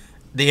about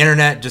the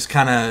internet just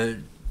kind of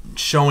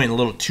showing a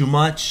little too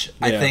much.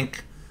 Yeah. I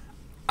think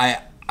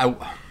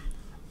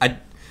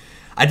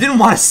I didn't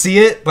want to see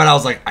it, but I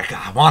was like,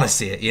 I want to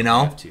see it, you know?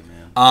 I have to,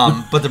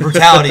 man. But the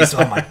brutalities,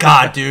 oh my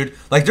God, dude.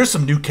 Like, there's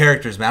some new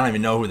characters, man. I don't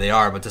even know who they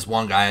are, but this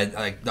one guy,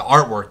 like, the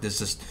artwork is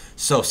just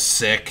so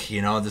sick,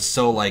 you know? Just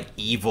so, like,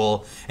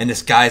 evil. And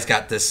this guy's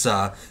got this,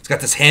 it's got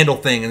this handle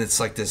thing, and it's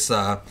like this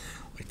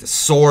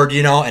sword,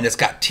 you know? And it's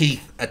got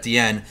teeth at the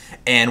end.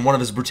 And one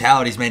of his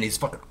brutalities, man, he's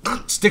fucking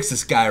sticks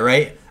this guy,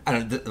 right? I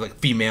don't know, like,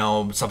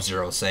 female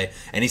Sub-Zero, say.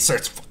 And he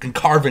starts fucking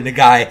carving the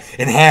guy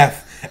in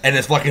half. And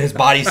it's fucking his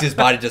body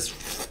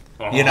just,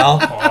 you know?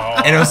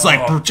 And it was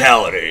like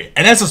brutality.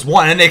 And that's just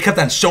one. And they kept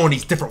on showing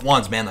these different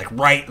ones, man. Like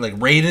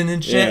Raiden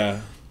and shit.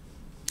 Yeah.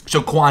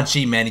 So Quan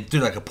Chi, man, he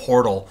did like a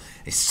portal.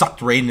 He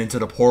sucked Raiden into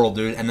the portal,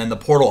 dude. And then the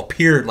portal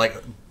appeared, like,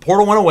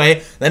 portal went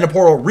away. Then the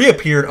portal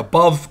reappeared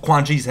above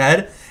Quan Chi's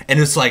head. And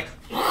it's like,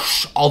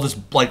 whoosh, all this,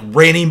 like,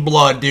 raining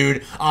blood,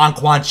 dude, on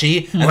Quan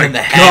Chi. And then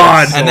the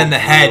head, then the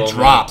head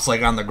drops,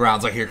 like, on the ground.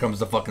 It's like, here comes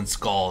the fucking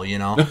skull, you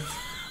know?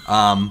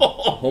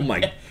 Oh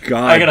my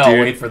God! I cannot dude.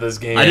 wait for this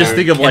game. I just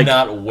think of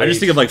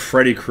wait.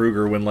 Freddy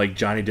Krueger when like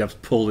Johnny Depp's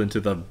pulled into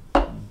the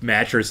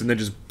mattress and then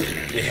just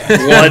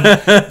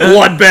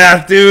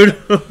bloodbath, dude.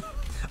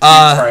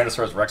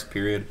 Tyrannosaurus Rex.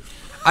 Period.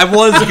 I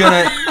was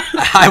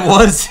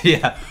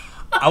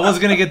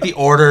gonna get the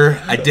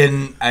order. I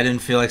didn't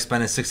feel like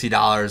spending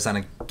 $60 on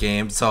a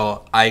game,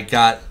 so I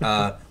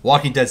got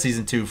Walking Dead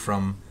Season 2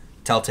 from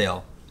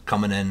Telltale.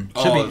 Coming in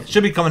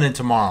should be coming in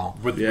tomorrow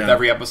with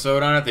every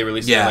episode on it. They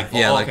released like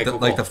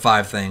the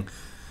 5 thing.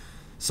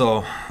 So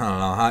I don't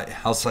know.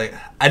 I was like,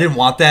 I didn't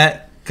want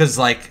that because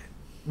like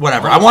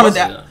whatever. I wanted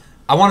that.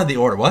 I wanted the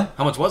order. What?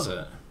 How much was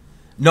it?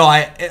 No,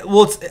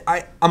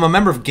 I'm a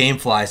member of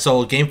GameFly.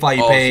 So GameFly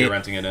you pay. So you're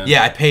renting it in.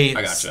 Yeah, I pay.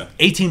 I gotcha.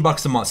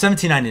 $18 a month,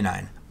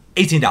 $17.99,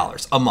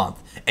 $18 a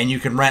month, and you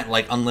can rent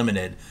like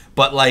unlimited.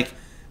 But like,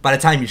 by the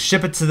time you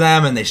ship it to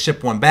them and they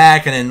ship one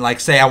back and then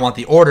like say I want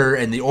the order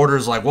and the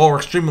order's like, well, we're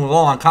extremely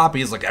low on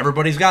copies, like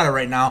everybody's got it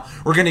right now,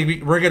 we're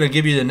gonna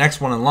give you the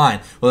next one in line.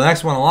 Well, the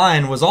next one in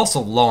line was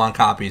also low on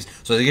copies,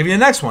 so they give you the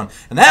next one,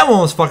 and that one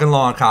was fucking low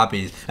on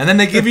copies, and then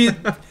they give you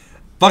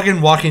fucking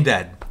Walking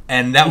Dead,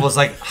 and that was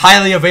like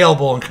highly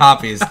available in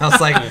copies. I was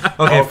like,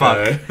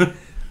 okay. Fuck.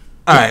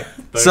 All right.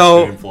 Thanks,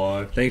 So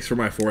Gamefly. Thanks for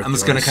my fourth. I'm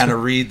just going to kind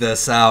of read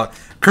this out.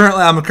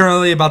 I'm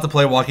currently about to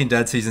play Walking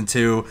Dead Season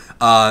 2,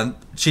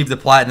 achieve the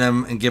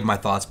platinum, and give my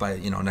thoughts by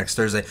next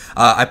Thursday.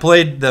 I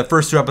played the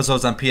first 2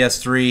 episodes on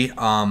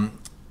PS3.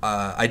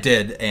 I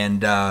did,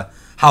 and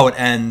how it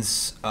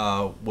ends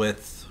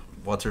with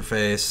what's her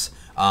face.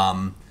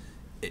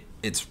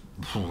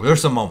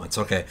 There's some moments,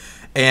 okay,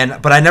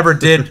 but I never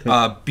did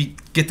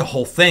get the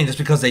whole thing just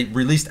because they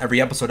released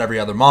every episode every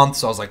other month.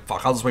 So I was like,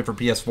 fuck, I'll just wait for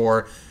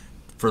PS4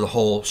 for the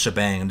whole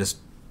shebang and just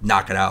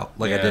knock it out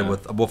like I did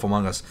with Wolf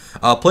Among Us.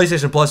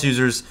 PlayStation Plus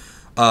users,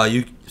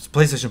 and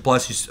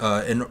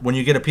when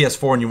you get a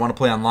PS4 and you want to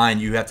play online,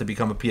 you have to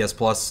become a PS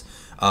Plus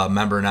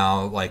member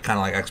now, like kind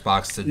of like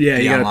Xbox to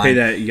you gotta online. pay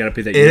that. You gotta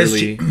pay that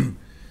yearly.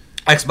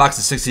 Xbox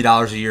is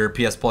 $60 a year,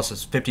 PS Plus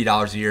is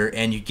 $50 a year,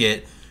 and you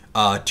get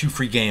 2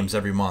 free games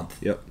every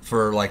month. Yep.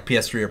 For like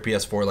PS3 or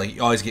PS4, like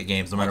you always get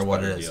games no matter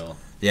what it is. Deal.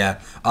 Yeah.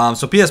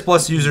 So PS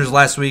Plus users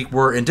last week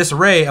were in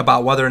disarray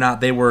about whether or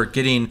not they were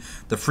getting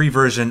the free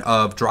version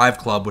of Drive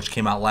Club, which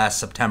came out last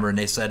September, and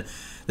they said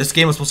this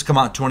game was supposed to come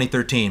out in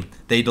 2013.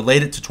 They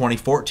delayed it to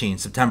 2014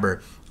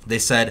 September. They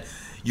said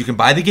you can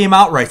buy the game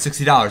outright,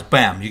 $60.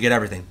 Bam, you get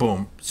everything.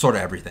 Boom, sort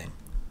of everything.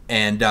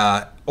 And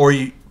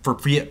for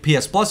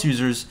PS Plus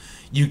users,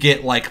 you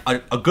get like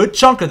a good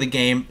chunk of the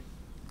game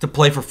to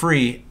play for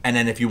free, and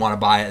then if you want to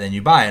buy it, then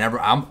you buy it. And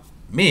I'm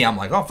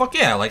like, oh fuck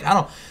yeah, like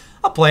I'll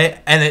play it.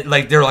 And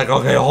they're like,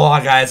 okay, hold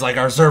on guys, like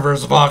our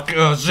servers, fuck,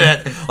 oh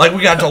shit, like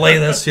we got to delay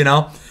this,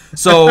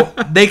 So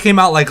they came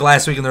out like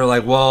last week and they're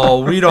like,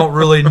 well, we don't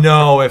really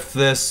know if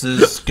this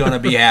is gonna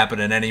be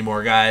happening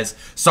anymore, guys.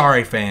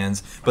 Sorry,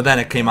 fans. But then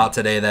it came out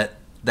today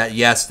that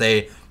yes,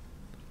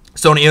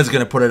 Sony is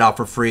gonna put it out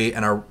for free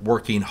and are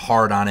working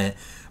hard on it,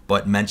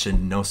 but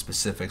mentioned no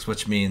specifics,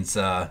 which means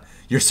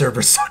your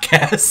servers suck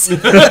ass.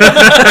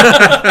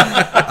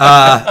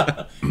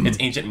 It's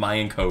ancient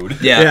Mayan code.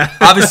 Yeah.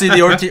 Obviously,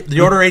 the Order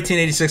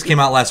 1886 came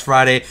out last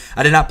Friday.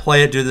 I did not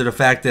play it due to the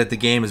fact that the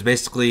game is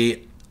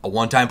basically a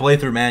one-time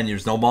playthrough, man.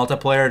 There's no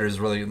multiplayer.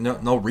 There's really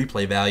no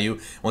replay value.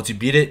 Once you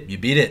beat it, you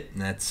beat it.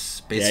 And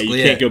that's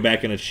basically it. You can't go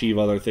back and achieve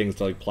other things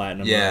to like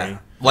platinum. Yeah.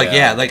 Or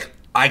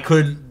I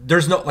could.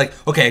 There's no,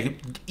 okay,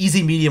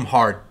 easy, medium,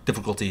 hard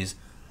difficulties.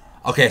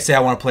 Okay, say I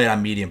want to play it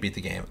on medium, beat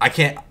the game. I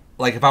can't,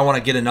 if I want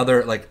to get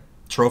another,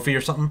 trophy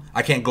or something,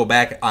 I can't go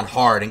back on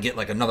hard and get,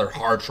 another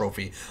hard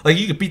trophy.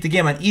 You could beat the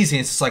game on easy,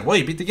 and it's just like, well,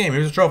 you beat the game,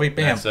 here's a trophy,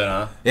 bam. That's it,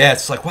 huh? Yeah,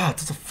 it's like, wow, what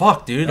the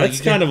fuck, dude? That's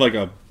kind of like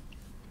a...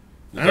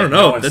 There's I don't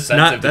know. That's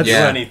not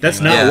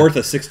worth a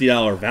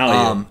 $60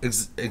 value.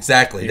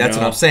 Exactly. That's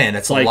what I'm saying.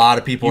 That's a lot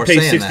of people are saying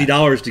that. You pay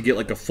 $60 to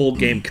get a full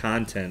game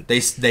content.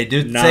 They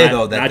did say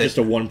though that not just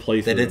a one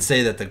playthrough. They did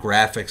say that the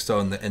graphics though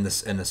and the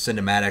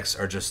cinematics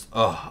are just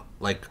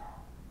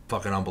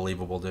fucking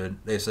unbelievable, dude.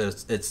 They said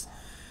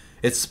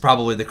it's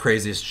probably the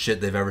craziest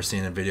shit they've ever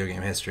seen in video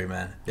game history,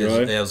 man.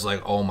 It was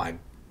like, oh my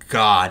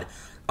god.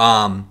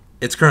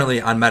 It's currently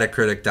on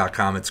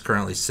Metacritic.com. It's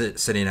currently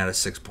sitting at a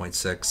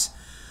 6.6.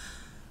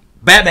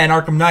 Batman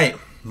Arkham Knight,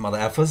 mother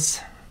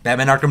effers.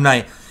 Batman Arkham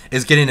Knight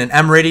is getting an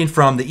M rating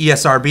from the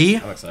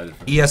ESRB. I'm excited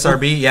for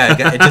ESRB, yeah,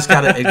 it just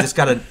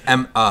got an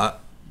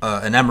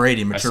M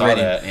rating, mature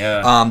rating. That,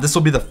 yeah. This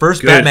will be the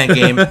first Batman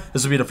game.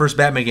 This will be the first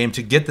Batman game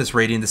to get this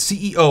rating. The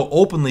CEO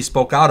openly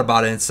spoke out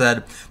about it and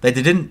said that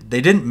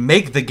they didn't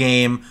make the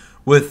game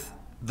with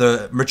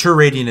the mature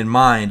rating in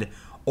mind,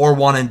 or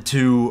wanted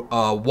to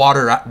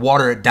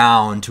water it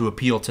down to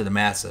appeal to the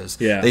masses.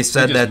 Yeah, they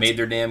said just that made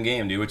their damn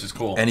game, dude, which is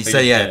cool. And he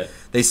said,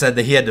 they said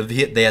that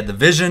they had the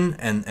vision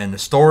and the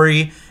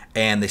story,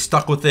 and they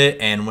stuck with it.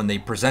 And when they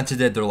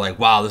presented it, they're like,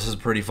 wow, this is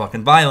pretty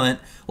fucking violent.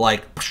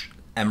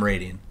 M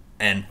rating.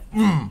 And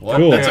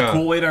cool. That's a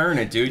cool way to earn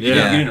it, dude. You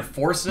Yeah. didn't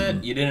force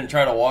it. You didn't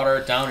try to water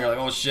it down. You're like,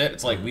 oh shit!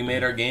 It's like we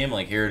made our game.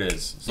 Here it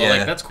is. So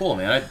that's cool,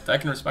 man. I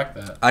can respect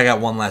that. I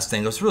got one last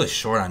thing. It was really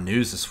short on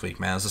news this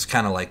week, man. It was just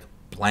kind of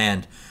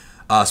bland.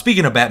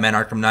 Speaking of Batman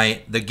Arkham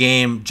Knight, the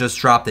game just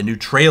dropped a new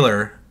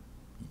trailer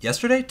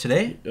yesterday,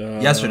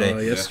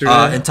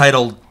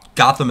 entitled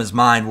Gotham is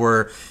Mine,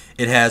 where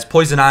it has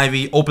Poison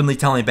Ivy openly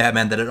telling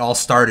Batman that it all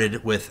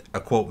started with a,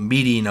 quote,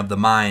 meeting of the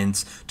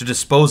minds to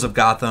dispose of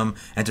Gotham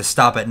and to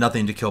stop at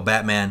nothing to kill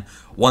Batman.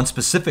 One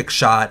specific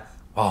shot,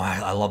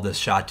 I love this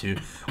shot too.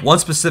 One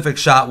specific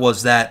shot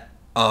was that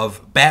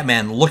of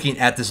Batman looking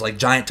at this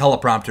giant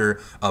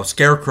teleprompter of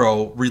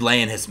Scarecrow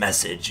relaying his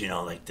message,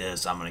 like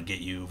this, I'm gonna get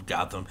you,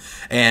 Gotham,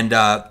 and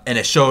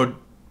it showed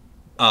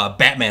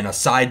Batman a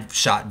side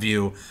shot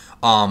view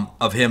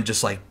of him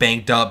just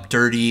banged up,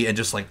 dirty, and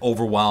just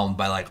overwhelmed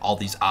by all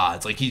these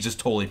odds. He's just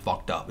totally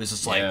fucked up. It's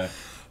just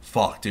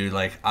fuck, dude.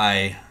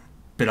 I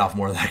bit off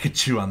more than I could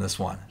chew on this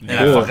one, and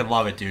I fucking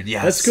love it, dude.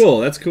 Yes,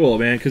 that's cool,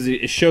 man. Because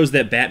it shows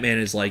that Batman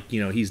is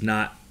he's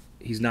not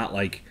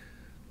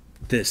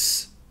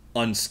this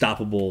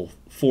unstoppable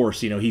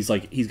force.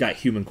 He's got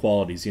human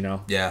qualities.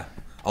 Yeah.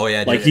 Oh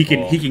yeah. Dude. He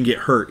can get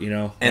hurt.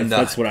 And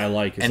that's what I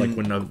like.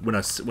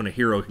 It's when a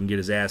hero can get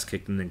his ass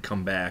kicked and then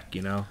come back.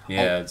 Yeah,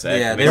 exactly.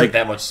 Yeah, it makes it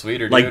that much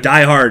sweeter, dude.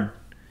 Die Hard.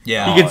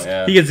 Yeah.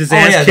 He gets his Oh,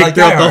 ass yeah, kicked like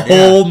throughout Die Hard, the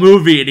whole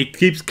movie, and he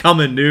keeps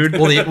coming, dude.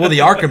 Well, the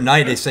Arkham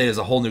Knight, they say, is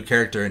a whole new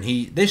character, and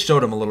they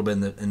showed him a little bit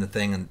in the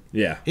thing, and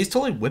Yeah. he's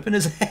totally whipping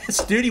his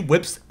ass, dude. He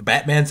whips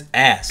Batman's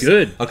ass.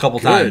 Good. A couple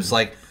Good. times,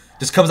 like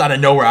just comes out of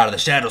nowhere, out of the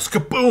shadows,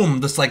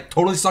 kaboom! Just like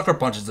totally sucker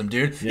punches him,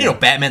 dude. Yeah. You know,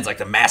 Batman's like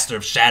the master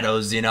of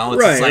shadows. You know,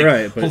 it's Right, just like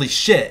right, but holy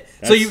shit.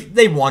 So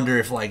they wonder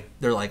if like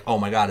they're like, oh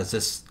my god, is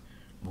this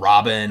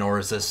Robin or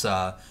is this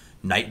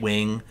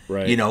Nightwing?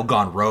 Right. You know,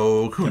 gone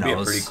rogue. Who That'd be a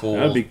knows? pretty cool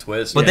That'd be-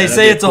 twist. But Yeah, they that'd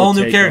say be a it's a cool whole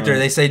new take character. on it.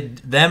 They say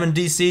them and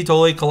DC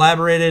totally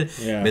collaborated.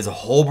 Yeah. It's a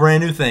whole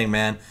brand new thing,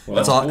 man.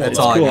 That's all. cool. That's It's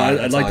all Cool. I got. I'd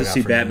That's like all I to got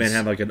see for Batman news.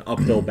 have like an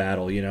uphill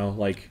battle, you know,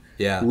 like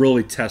Yeah.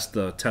 really test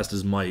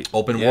his might.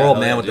 Open Yeah, world,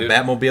 hell man, yeah, with dude. the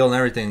Batmobile and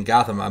everything in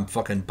Gotham. I'm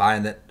fucking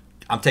buying that.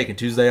 I'm taking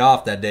Tuesday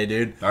off that day,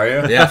 dude. Are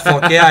you? Yeah,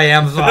 fuck yeah, I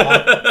am.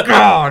 Oh,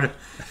 God.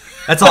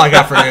 That's all I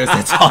got for news.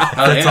 That's all.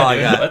 That's all I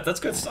dude. got. That's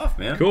good stuff,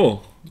 man.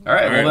 Cool. All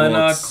right, well then,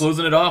 let's-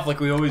 closing it off like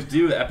we always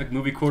do, the epic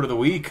movie quote of the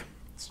week.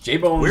 It's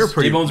J-Bone's. We were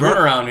pretty. J-Bone's running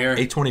around here.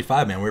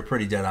 8:25, man. We were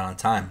pretty dead on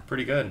time.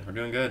 Pretty good. We're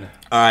doing good.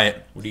 All right.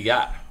 What do you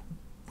got?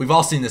 We've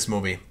all seen this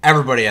movie.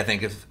 Everybody, I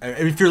think,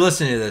 if you're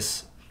listening to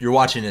this, you're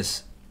watching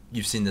this,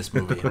 you've seen this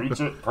movie. Preach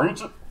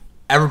it.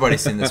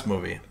 Everybody's seen this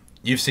movie.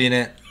 You've seen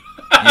it.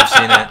 You've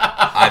seen it.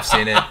 I've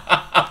seen it.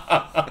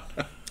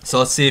 So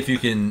let's see if you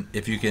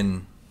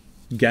can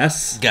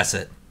Guess. guess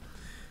it.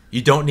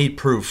 You don't need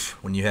proof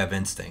when you have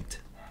instinct.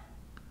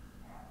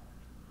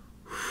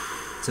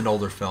 It's an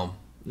older film.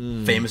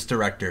 Famous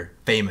director.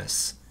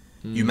 Famous.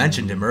 You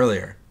mentioned him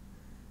earlier.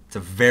 It's a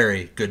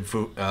very good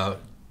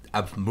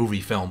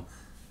movie film.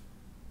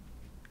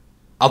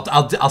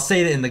 I'll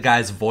say it in the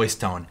guy's voice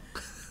tone.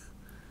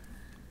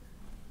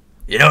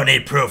 You don't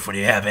need proof when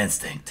you have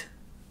instinct.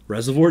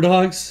 Reservoir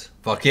Dogs.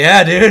 Fuck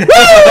yeah, dude.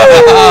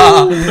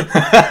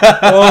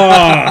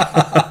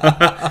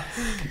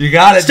 You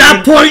got it.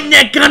 Stop pointing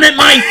that gun at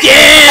my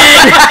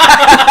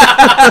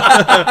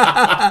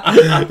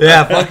dad! Dude.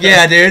 Yeah, fuck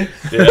yeah, dude.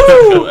 Yeah,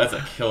 that's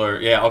a killer.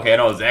 Yeah, okay, I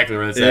know exactly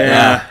where it's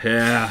at.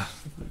 Yeah.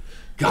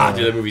 God,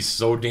 dude, that movie's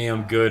so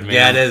damn good, man.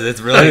 Yeah, it is. It's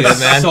really good,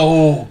 man.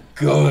 So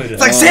good. It's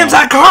like Sam's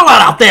on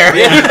Carlot out there.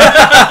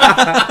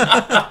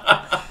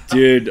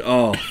 Dude,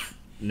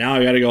 now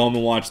I gotta go home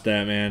and watch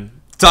that, man.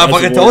 So I fucking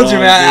Reservoir told you,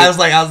 Dogs, man.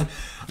 dude. I was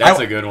That's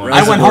a good one. I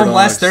went Reservoir home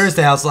last Dogs.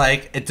 Thursday. I was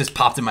like, it just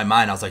popped in my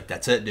mind. I was like,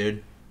 that's it,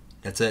 dude.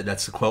 That's it.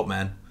 That's the quote,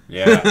 man.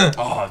 Yeah.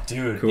 Oh,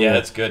 dude. Cool. Yeah,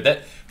 that's good.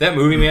 That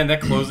movie, man, that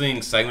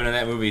closing segment in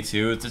that movie,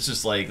 too, it's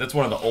just like, that's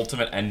one of the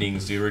ultimate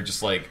endings, dude. We're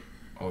just like,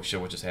 oh,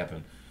 shit, what just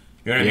happened?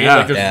 You know what I mean? Yeah.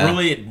 Like, there's Yeah.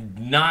 really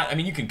not, I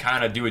mean, you can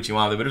kind of do what you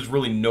want with it, but there's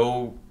really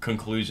no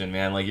conclusion,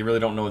 man. Like, you really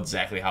don't know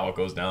exactly how it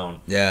goes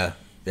down. Yeah.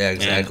 Yeah,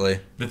 exactly.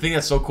 And the thing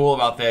that's so cool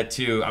about that,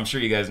 too, I'm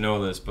sure you guys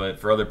know this, but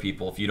for other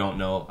people, if you don't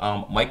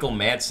know, Michael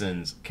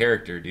Madsen's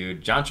character,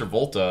 dude, John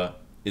Travolta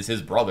is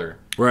his brother.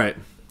 Right.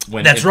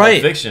 When That's in Pulp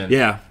right. Fiction.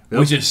 Yeah.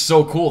 Which is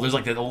so cool. There's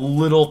like that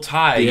little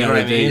tie, you Yeah, know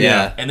what I they- mean?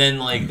 yeah. And then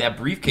like that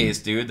briefcase,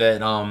 dude,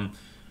 that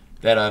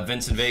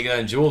Vincent Vega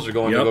and Jules are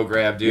going Yep. to go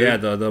grab, dude. Yeah,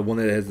 the one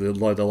that has the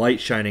light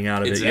shining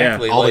out of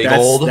Exactly. it. Yeah. All the Like,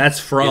 gold. That's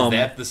Is from.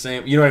 that the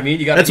same? You know what I mean?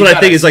 You got. That's what I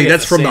think is like.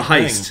 That's from the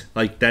heist.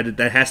 Like that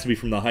has to be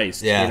from the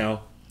heist. Yeah. You know.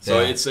 So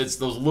Yeah. it's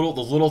those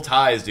little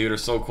ties, dude, are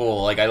so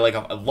cool. Like I love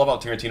how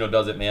Tarantino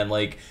does it, man.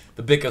 Like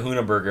the Big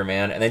Kahuna Burger,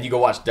 man. And then you go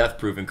watch Death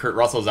Proof, and Kurt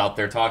Russell's out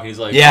there talking. He's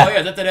like, Yeah. oh yeah,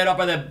 is that head up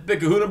by that Big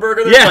Kahuna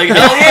Burger? There? Yeah. Like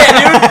hell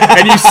yeah, dude.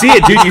 And you see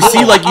it, dude. You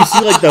see like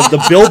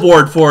the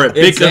billboard for it,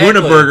 Big Exactly.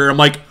 Kahuna Burger. I'm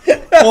like,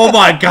 oh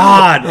my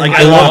god! Like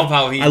I love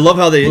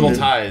how they the little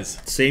ties.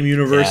 same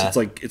universe.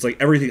 Yeah. It's like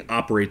everything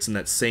operates in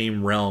that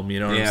same realm. You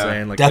know what Yeah. I'm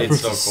saying? Like Death It's Proof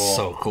so was cool.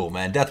 so cool,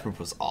 man. Death Proof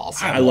was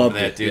awesome. I loved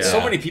that, it, dude. yeah. So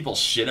many people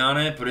shit on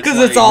it, but Because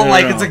it's all No,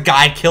 like no. it's a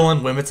guy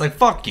killing women. It's like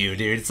fuck you,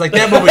 dude. It's like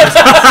that movie.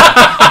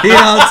 Was, you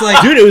know, it's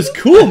like dude, it was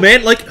cool,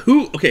 man. Like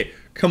who? Okay,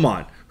 come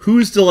on.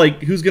 Who's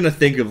gonna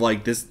think of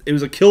like this? It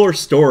was a killer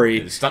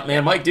story.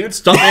 Stuntman Mike, dude.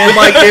 Stuntman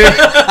Mike, dude.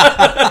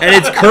 And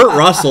it's Kurt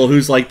Russell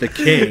who's like the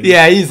king.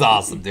 yeah, he's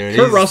awesome, dude.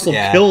 Kurt He's- Russell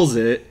yeah. kills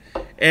it,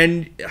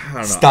 and I don't know.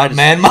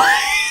 Stuntman Mike.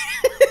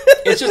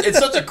 It's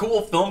such a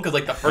cool film because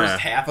like the first Yeah.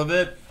 half of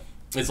it,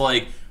 it's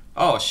like,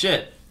 oh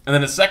shit, and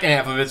then the second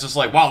half of it's just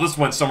like, wow, this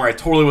went somewhere I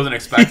totally wasn't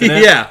expecting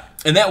it. Yeah.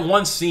 And that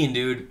one scene,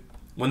 dude,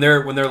 when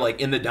they're like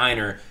in the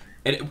diner.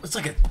 And it's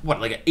like an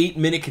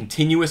 8-minute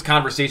continuous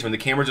conversation when the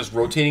camera's just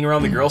rotating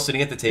around the girl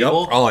sitting at the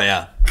table. Oh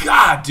yeah.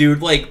 God,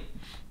 dude, like,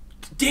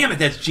 damn it,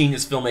 that's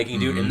genius filmmaking,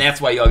 dude. Mm-hmm. And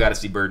that's why y'all got to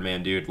see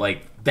Birdman, dude.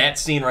 Like, that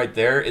scene right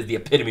there is the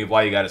epitome of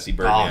why you got to see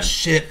Birdman. Oh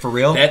shit, for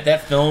real?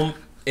 That film,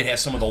 it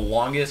has some of the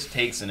longest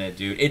takes in it,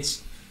 dude.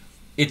 It's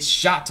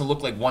shot to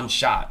look like one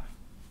shot.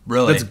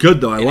 Really? That's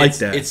good though. I And like it's,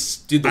 that. It's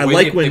dude, the I way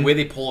like they, when- the way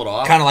they pull it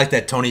off. Kind of like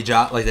that Tony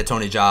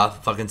Jaa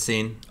fucking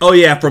scene. Oh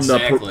yeah, from the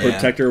Exactly.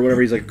 protector or whatever.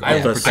 He's like I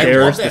the love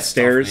stairs, that the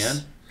stairs. stuff,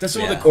 man. That's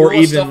some Yeah. of the Or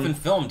coolest even- stuff in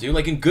film, dude.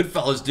 Like in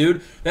Goodfellas,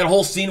 dude. That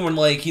whole scene when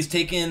like he's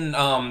taking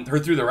her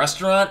through the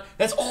restaurant.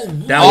 That's all.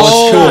 That one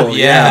was shot. cool.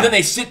 yeah. Yeah. And then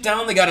they sit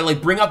down. They got to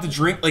like bring out the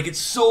drink. Like it's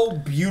so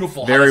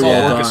beautiful how Very it's all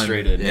well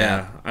orchestrated. done.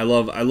 Yeah, I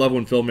love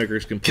when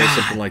filmmakers can pull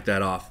something like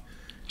that off.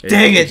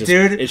 Dang it,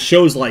 dude. It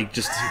shows like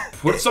just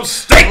Put some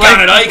steak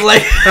on it, Ike.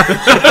 Like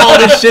all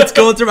this shit's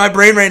going through my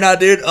brain right now,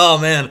 dude. Oh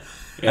man.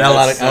 Yeah, I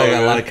got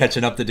so a lot of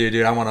catching up to do,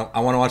 dude. I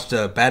wanna watch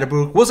the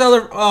Badabook. What was the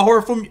other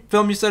horror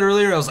film you said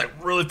earlier? I was like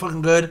really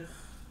fucking good.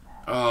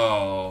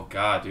 Oh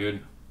god,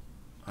 dude.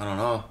 I don't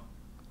know.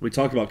 we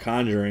talked about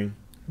Conjuring.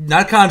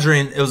 Not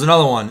Conjuring. It was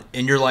another one,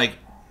 and you're like,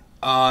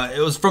 it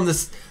was from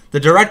the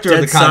director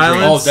Dead of the Conjuring.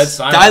 Silence? Oh, Dead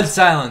Silence. Dead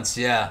Silence.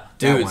 Yeah,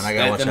 Dude, that one. I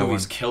gotta watch that that one.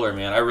 movie's killer,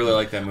 man. I really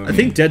like that movie. I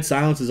think Dead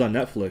Silence is on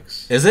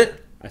Netflix. Is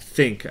it? I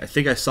think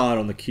I saw it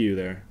on the queue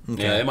there.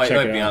 Yeah, it might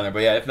Check it be out. on there,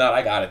 but yeah, if not,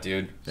 I got it,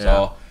 dude. Yeah.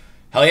 So,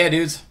 hell yeah,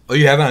 dudes. Oh,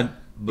 you have it on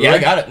Blu-ray? Yeah, I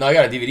got it. No, I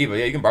got a DVD, but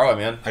yeah, you can borrow it,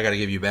 man. I gotta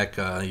give you back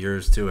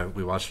yours too.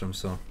 We watched them,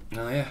 so.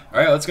 Oh yeah. All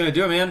right, that's gonna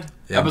do it, man.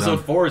 Yeah, I'm Episode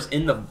done. 4 is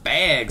in the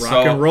bag.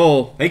 Rock and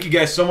roll. Thank you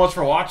guys so much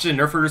for watching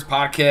Nerf Herders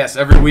Podcast.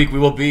 Every week we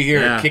will be here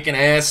Yeah. kicking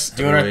ass,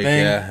 doing Every our week,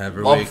 thing. yeah,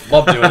 every love, week.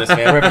 love doing this,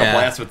 man. We're having Yeah. a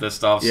blast with this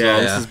stuff. Yeah,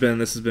 So.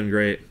 this has been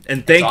great.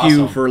 And thank It's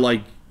you awesome. for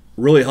like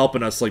really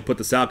helping us like put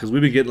this out because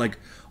we've been getting like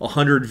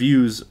 100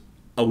 views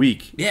a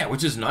week. Yeah,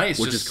 which is nice.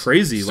 Which Just is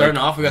crazy, Starting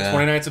like- off, we got Yeah.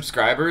 29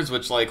 subscribers,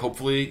 which like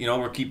hopefully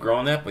we'll keep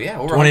growing that. But yeah,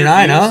 over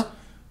 29, 100 huh? views.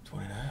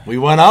 29. We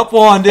went up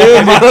one,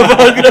 dude.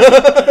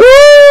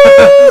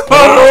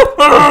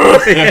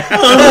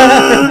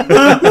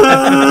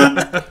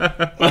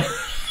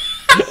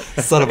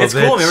 Son of a It's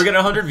bitch. cool, man. We're getting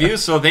 100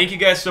 views, so thank you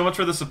guys so much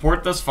for the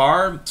support thus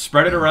far.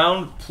 Spread it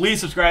around. Please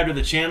subscribe to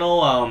the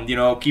channel.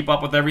 Keep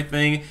up with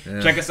everything.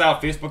 Yeah. Check us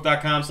out,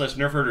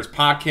 facebook.com/NerfHerders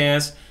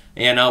Podcast.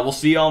 And we'll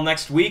see you all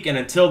next week. And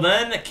until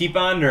then, keep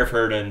on Nerf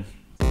herding.